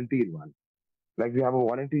a volunteer one? Like we have a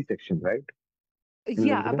volunteer section, right? In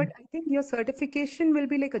Yeah, but LinkedIn? I think your certification will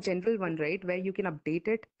be like a general one, right? Where you can update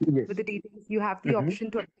it with Yes. the details. You have the Mm-hmm.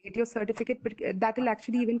 option to update your certificate, but that will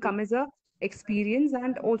actually even come as a experience.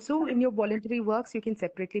 And also in your voluntary works, you can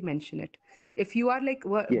separately mention it. If you are like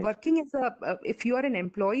Yes. working as if you are an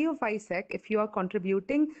employee of ISEC, if you are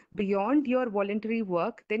contributing beyond your voluntary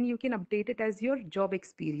work, then you can update it as your job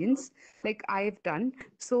experience, like I've done.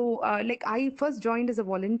 So, like I first joined as a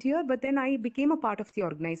volunteer, but then I became a part of the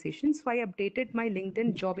organization. So I updated my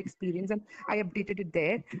LinkedIn job experience and I updated it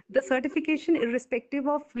there. The certification, irrespective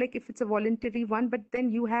of like if it's a voluntary one, but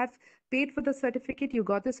then you have paid for the certificate, you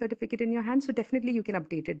got the certificate in your hand. So definitely you can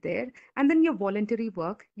update it there. And then your voluntary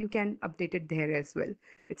work, you can update it there as well.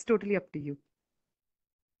 It's totally up to you.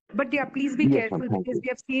 But yeah, please be Yes, ma'am. careful Thank because you. we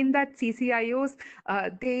have seen that CCIOs,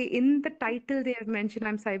 they in the title they have mentioned,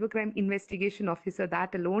 I'm Cybercrime Investigation Officer.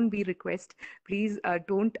 That alone we request, please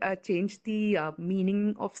don't change the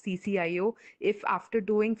meaning of CCIO. If after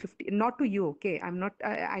doing 50, not to you, okay, I'm not,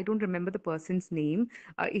 I don't remember the person's name.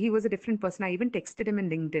 He was a different person. I even texted him in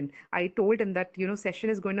LinkedIn. I told him that, session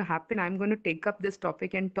is going to happen. I'm going to take up this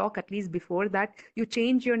topic and talk at least before that. You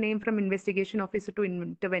change your name from investigation officer to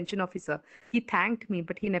intervention officer. He thanked me,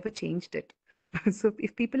 but he never changed it. So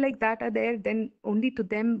if people like that are there, then only to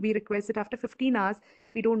them we request it after 15 hours.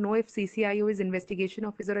 We don't know if CCIO is investigation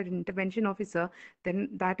officer or intervention officer, then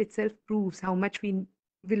that itself proves how much we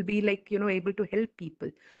will be like, able to help people.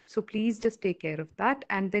 So please just take care of that.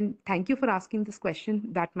 And then thank you for asking this question.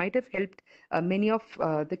 That might have helped many of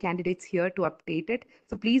the candidates here to update it.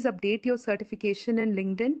 So please update your certification in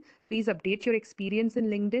LinkedIn. Please update your experience in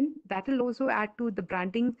LinkedIn. That will also add to the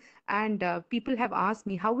branding. And people have asked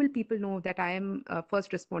me, how will people know that I am a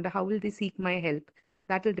first responder? How will they seek my help?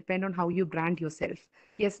 That will depend on how you brand yourself.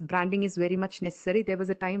 Yes, branding is very much necessary. There was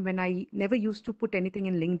a time when I never used to put anything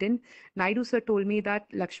in LinkedIn. Naidu sir told me that,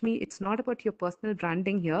 Lakshmi, it's not about your personal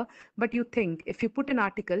branding here, but you think if you put an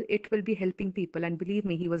article, it will be helping people. And believe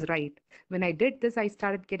me, he was right. When I did this, I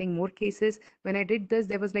started getting more cases. When I did this,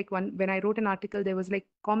 there was like when I wrote an article, there was like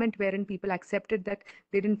comment wherein people accepted that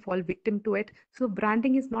they didn't fall victim to it. So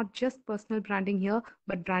branding is not just personal branding here,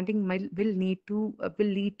 but branding will lead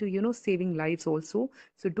to, saving lives also.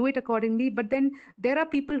 So do it accordingly. But then there are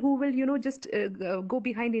people who will, just go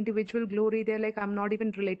behind individual glory. They're like, I'm not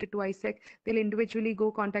even related to ISEC. They'll individually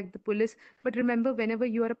go contact the police. But remember, whenever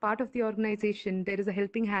you are a part of the organization, there is a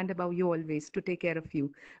helping hand above you always to take care of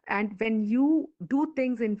you. And when you do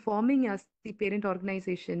things informing us, the parent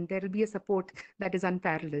organization, there will be a support that is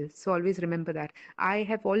unparalleled. So always remember that. I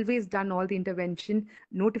have always done all the intervention,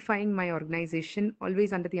 notifying my organization,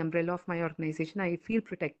 always under the umbrella of my organization. I feel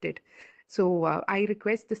protected. So I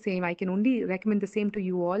request the same. I can only recommend the same to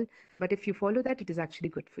you all. But if you follow that, it is actually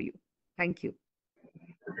good for you. Thank you.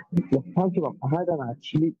 Yeah, thank you, ma'am. I had an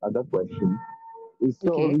actually other question.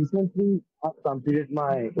 So Okay. recently, I've completed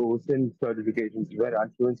my OSINT certifications where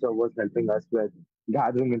influencer was helping us with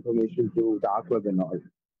gathering information through dark web and all.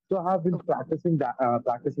 So I have been Okay. practicing that.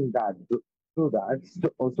 through that. So,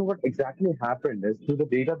 also what exactly happened is through the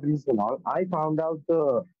data breach and all, I found out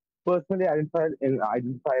the personally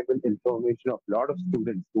identifiable information of a lot of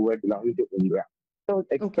students who were belonging to India. So I was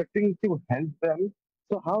Okay. expecting to help them.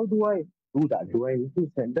 So how do I do that? Do I need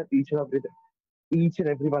to send up each and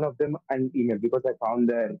every one of them an email because I found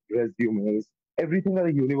their resumes, everything that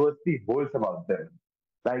the university holds about them,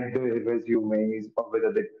 like the resumes or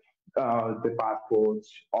whether the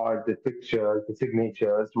passports or the pictures, the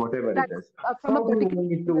signatures, whatever it That's is. from a How do you particular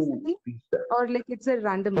want me to university, reach them? or like it's a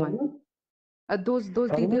random one? Pardon? Those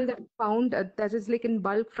Pardon me? details that you found, that is like in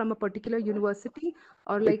bulk from a particular university,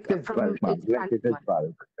 or It like is from bulk, ma'am. it's Like random it is one.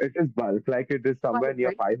 bulk. It is bulk. Like it is somewhere Bulk, near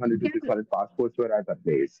right? You 500 to can 600 passports were at that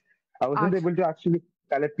place. I wasn't able to actually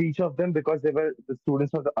collect each of them because they were the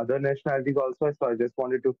students of the other nationalities also. So I just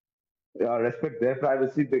wanted to respect their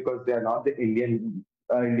privacy because they are not the Indian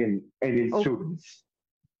okay. students.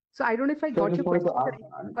 So I don't know if I So I got just your wanted question to ask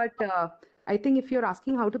correct, that. but I think if you're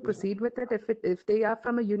asking how to proceed with it, if they are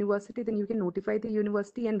from a university, then you can notify the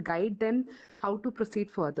university and guide them how to proceed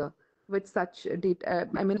further with such data.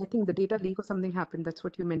 I mean, I think the data leak or something happened. That's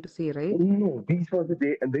what you meant to say, right? No, these were the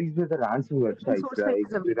ransom Open websites. source type Like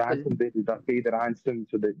is the available. ransom, they did not pay the ransom,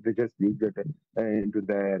 so they just leaked it into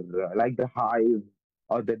their like the Hive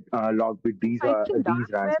or the Logbit. These Find are it in dark these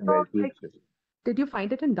web, or ransomware like, groups. did you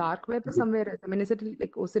find it in dark web or somewhere else? I mean, is it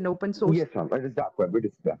like also an open source? Yes, ma'am. It is dark web. It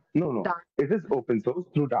is no. Dark It is open source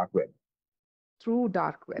through dark web. through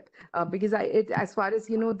dark web, because as far as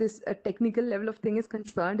this technical level of thing is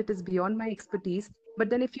concerned, it is beyond my expertise. But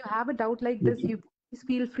then if you have a doubt like this, you please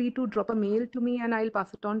feel free to drop a mail to me and I'll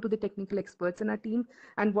pass it on to the technical experts in our team.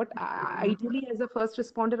 And what ideally as a first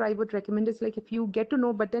responder I would recommend is, like, if you get to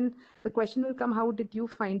know, but then the question will come, how did you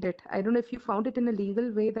find it? I don't know if you found it in a legal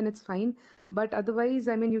way, then it's fine. But otherwise,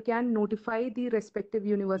 I mean, you can notify the respective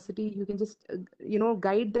university. You can just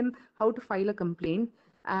guide them how to file a complaint,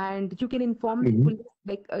 and you can inform the Mhm. police,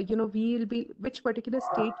 like, we'll be which particular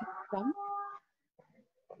state you're from.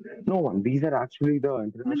 No one. These are actually the No, no,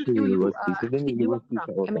 international you universities. So then actually, you are universities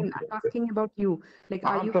from, are I mean, I'm considered. asking about you, like,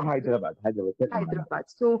 are I'm you from from Hyderabad. Hyderabad, Telangana. Hyderabad?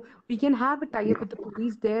 So we can have a tie-up with the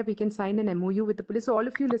police there. We can sign an MOU with the police. So all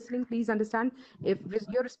of you listening, please understand, if with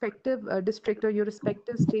your respective district or your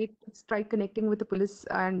respective state, try connecting with the police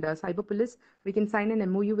and cyber police. We can sign an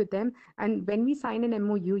MOU with them. And when we sign an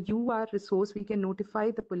MOU, you are resource. We can notify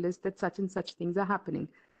the police that such and such things are happening,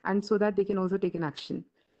 and so that they can also take an action.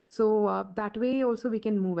 So that way also we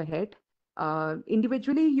can move ahead.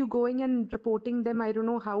 Individually, you going and reporting them, I don't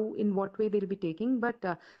know how, in what way they'll be taking, but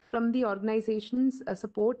from the organization's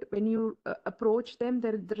support, when you approach them,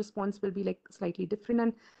 the response will be like slightly different,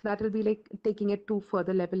 and that will be like taking it to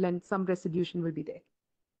further level, and some resolution will be there.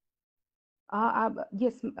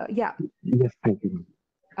 Yes, yeah. Yes, thank you.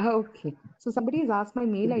 Okay. So somebody has asked my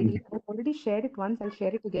mail ID. I've already shared it once. I'll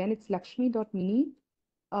share it again. It's lakshmi.mini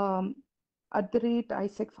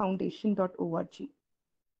 @isecfoundation.org.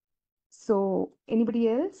 So anybody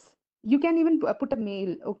else? You can even put a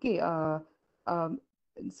mail. Okay. Um,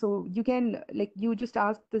 so you can, like, you just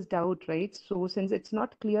asked this doubt, right? So since it's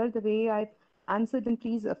not clear the way I've answered, then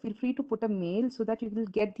please feel free to put a mail so that you will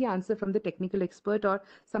get the answer from the technical expert or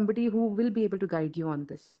somebody who will be able to guide you on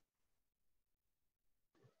this.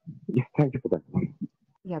 Yeah, thank you for that.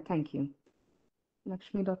 Yeah, thank you.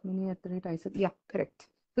 Lakshmi.mini@isec. Yeah, correct.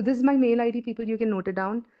 So this is my mail ID, people. You can note it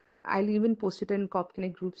down. I'll even post it in Cop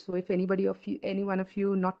Connect group. So if any one of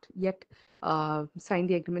you not yet signed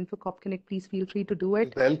the agreement for Cop Connect, please feel free to do Is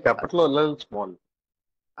it. the L capital or L small?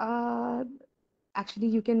 Uh, Actually,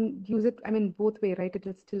 you can use it, I mean, both way, right? It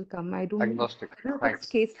will still come. I don't know Agnostic. if it's Thanks.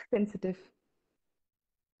 case sensitive.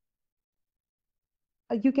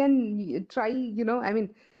 You can try, I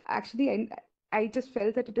mean, actually, I just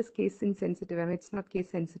felt that it is case insensitive. I mean, it's not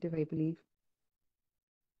case sensitive, I believe.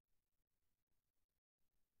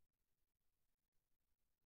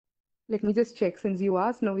 Let me just check, since you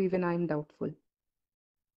asked. Now even I'm doubtful.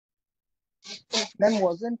 Ma'am,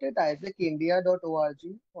 wasn't it isaacindia.org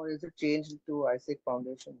or is it changed to Isaac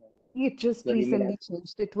Foundation? It just Your email recently address.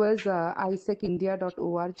 changed. It was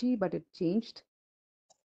isacindia.org, but it changed.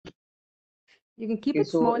 You can keep Okay, it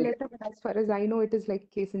so small letter, but as far as I know, it is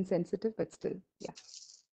like case insensitive, but still, yeah.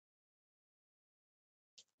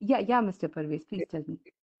 Yeah, Mr. Parvez, please tell me.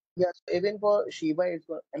 yeah, so even for Shiva,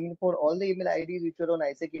 I mean, for all the email IDs which are on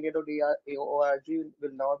isaacindia.org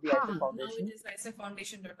will now be Isaac Ha, Now it Foundation. is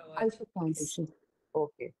isecfoundation.org. Isaac Foundation.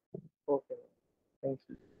 Okay, okay. Thank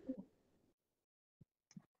you.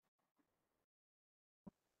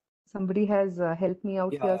 Somebody has helped me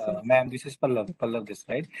out here Yeah, since. ma'am, this is Pallav. Pallav this,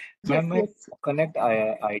 right? Yes, Ma'am, my yes. Connect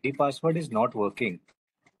ID password is not working.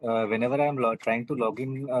 whenever I'm trying to log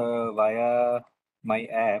in via my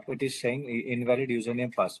app, it is saying invalid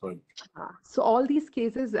username password. So all these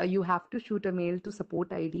cases, you have to shoot a mail to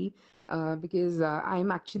support ID because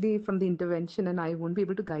I'm actually from the intervention and I won't be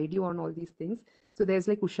able to guide you on all these things. So there's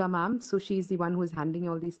like Usha ma'am, so she's the one who's handling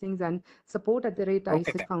all these things, and Okay, ma'am.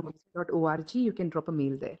 support@isisfoundation.org, you can drop a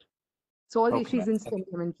mail there. So all the, Okay, she's ma'am. instant,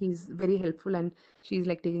 I mean, she's very helpful and she's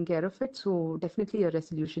like taking care of it. So definitely a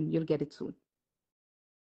resolution, you'll get it soon.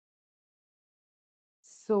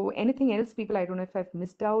 So anything else, people? I don't know if I've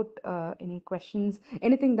missed out any questions.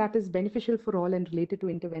 Anything that is beneficial for all and related to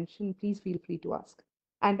intervention, please feel free to ask.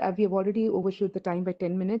 And we have already overshoot the time by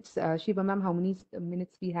 10 minutes. Shiva ma'am, how many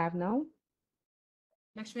minutes we have now?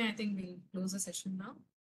 Lakshmi, I think we'll close the session now.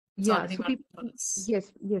 It's Yeah, already so 1 people, hours.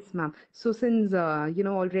 yes, ma'am. So since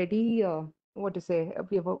already what to say,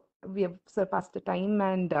 we have surpassed the time,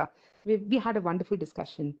 and we had a wonderful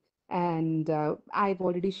discussion. And I've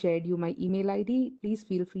already shared you my email ID. Please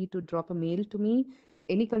feel free to drop a mail to me.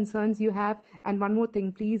 Any concerns you have. And one more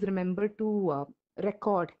thing, please remember to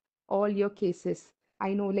record all your cases.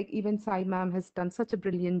 I know, like even Sai ma'am has done such a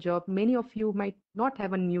brilliant job. Many of you might not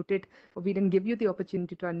have unmuted, or we didn't give you the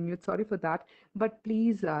opportunity to unmute. Sorry for that. But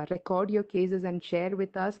please record your cases and share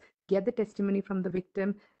with us. Get the testimony from the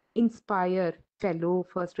victim. Inspire fellow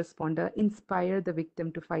first responder. Inspire the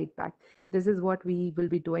victim to fight back. This is what we will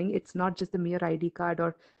be doing. It's not just the mere ID card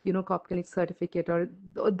or cop clinic certificate or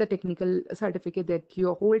the technical certificate that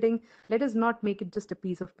you're holding. Let us not make it just a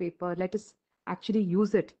piece of paper. Let us actually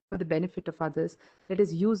use it for the benefit of others. Let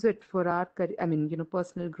us use it for our,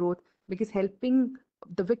 personal growth, because helping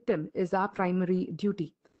the victim is our primary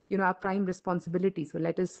duty, our prime responsibility. So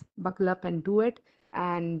let us buckle up and do it.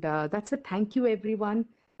 And that's it. Thank you, everyone.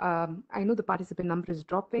 I know the participant number is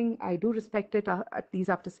dropping. I do respect it, at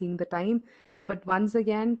least after seeing the time. But once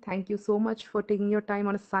again, thank you so much for taking your time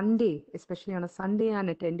on a Sunday, especially on a Sunday, and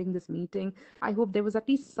attending this meeting. I hope there was at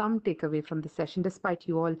least some takeaway from the session, despite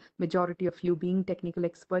you all, majority of you being technical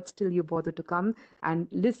experts, still you bother to come and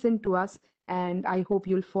listen to us. And I hope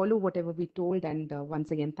you'll follow whatever we told. And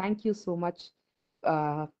once again, thank you so much.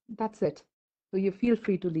 That's it. So you feel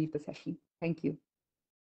free to leave the session. Thank you.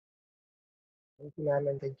 Thank you, ma'am,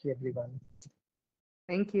 and thank you, everyone.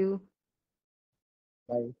 Thank you.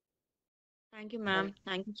 Bye. Thank you, ma'am.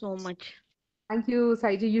 Thank you so much. Thank you,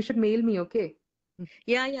 Saiji. You should mail me, okay?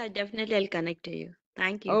 Yeah, definitely I'll connect to you.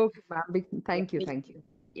 Thank you. Okay, ma'am. Yeah, Thank you. Thank you.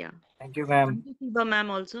 yeah. Thank you, ma'am. Thank you, Shiva ma'am,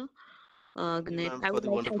 also. Thank you, Good night. ma'am, I for would the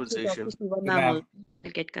like wonderful to talk to session. Shiva Thank you, ma'am ma'am. also.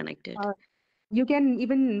 I'll get connected. You can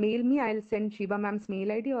even mail me. I'll send Shiba ma'am's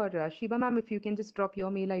mail ID, or Shiba ma'am, if you can just drop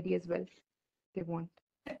your mail ID as well, if they want.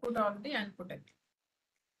 I put already and put it.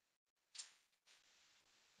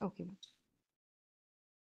 Okay.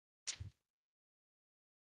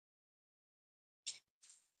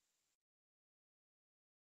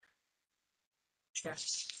 Sure.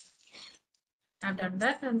 I've done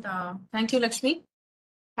that. And thank you, Lakshmi.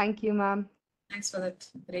 Thank you, ma'am. Thanks for that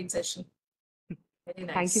great session. Very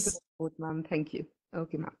Thank you for the nice. support, ma'am. Thank you.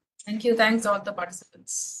 Okay, ma'am. Thank you. Thanks all the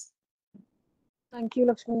participants. Thank you,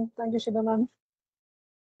 Lakshmi. Thank you, Shiva ma'am.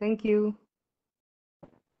 Thank you.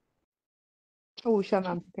 Oh, Usha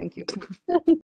ma'am. Thank you.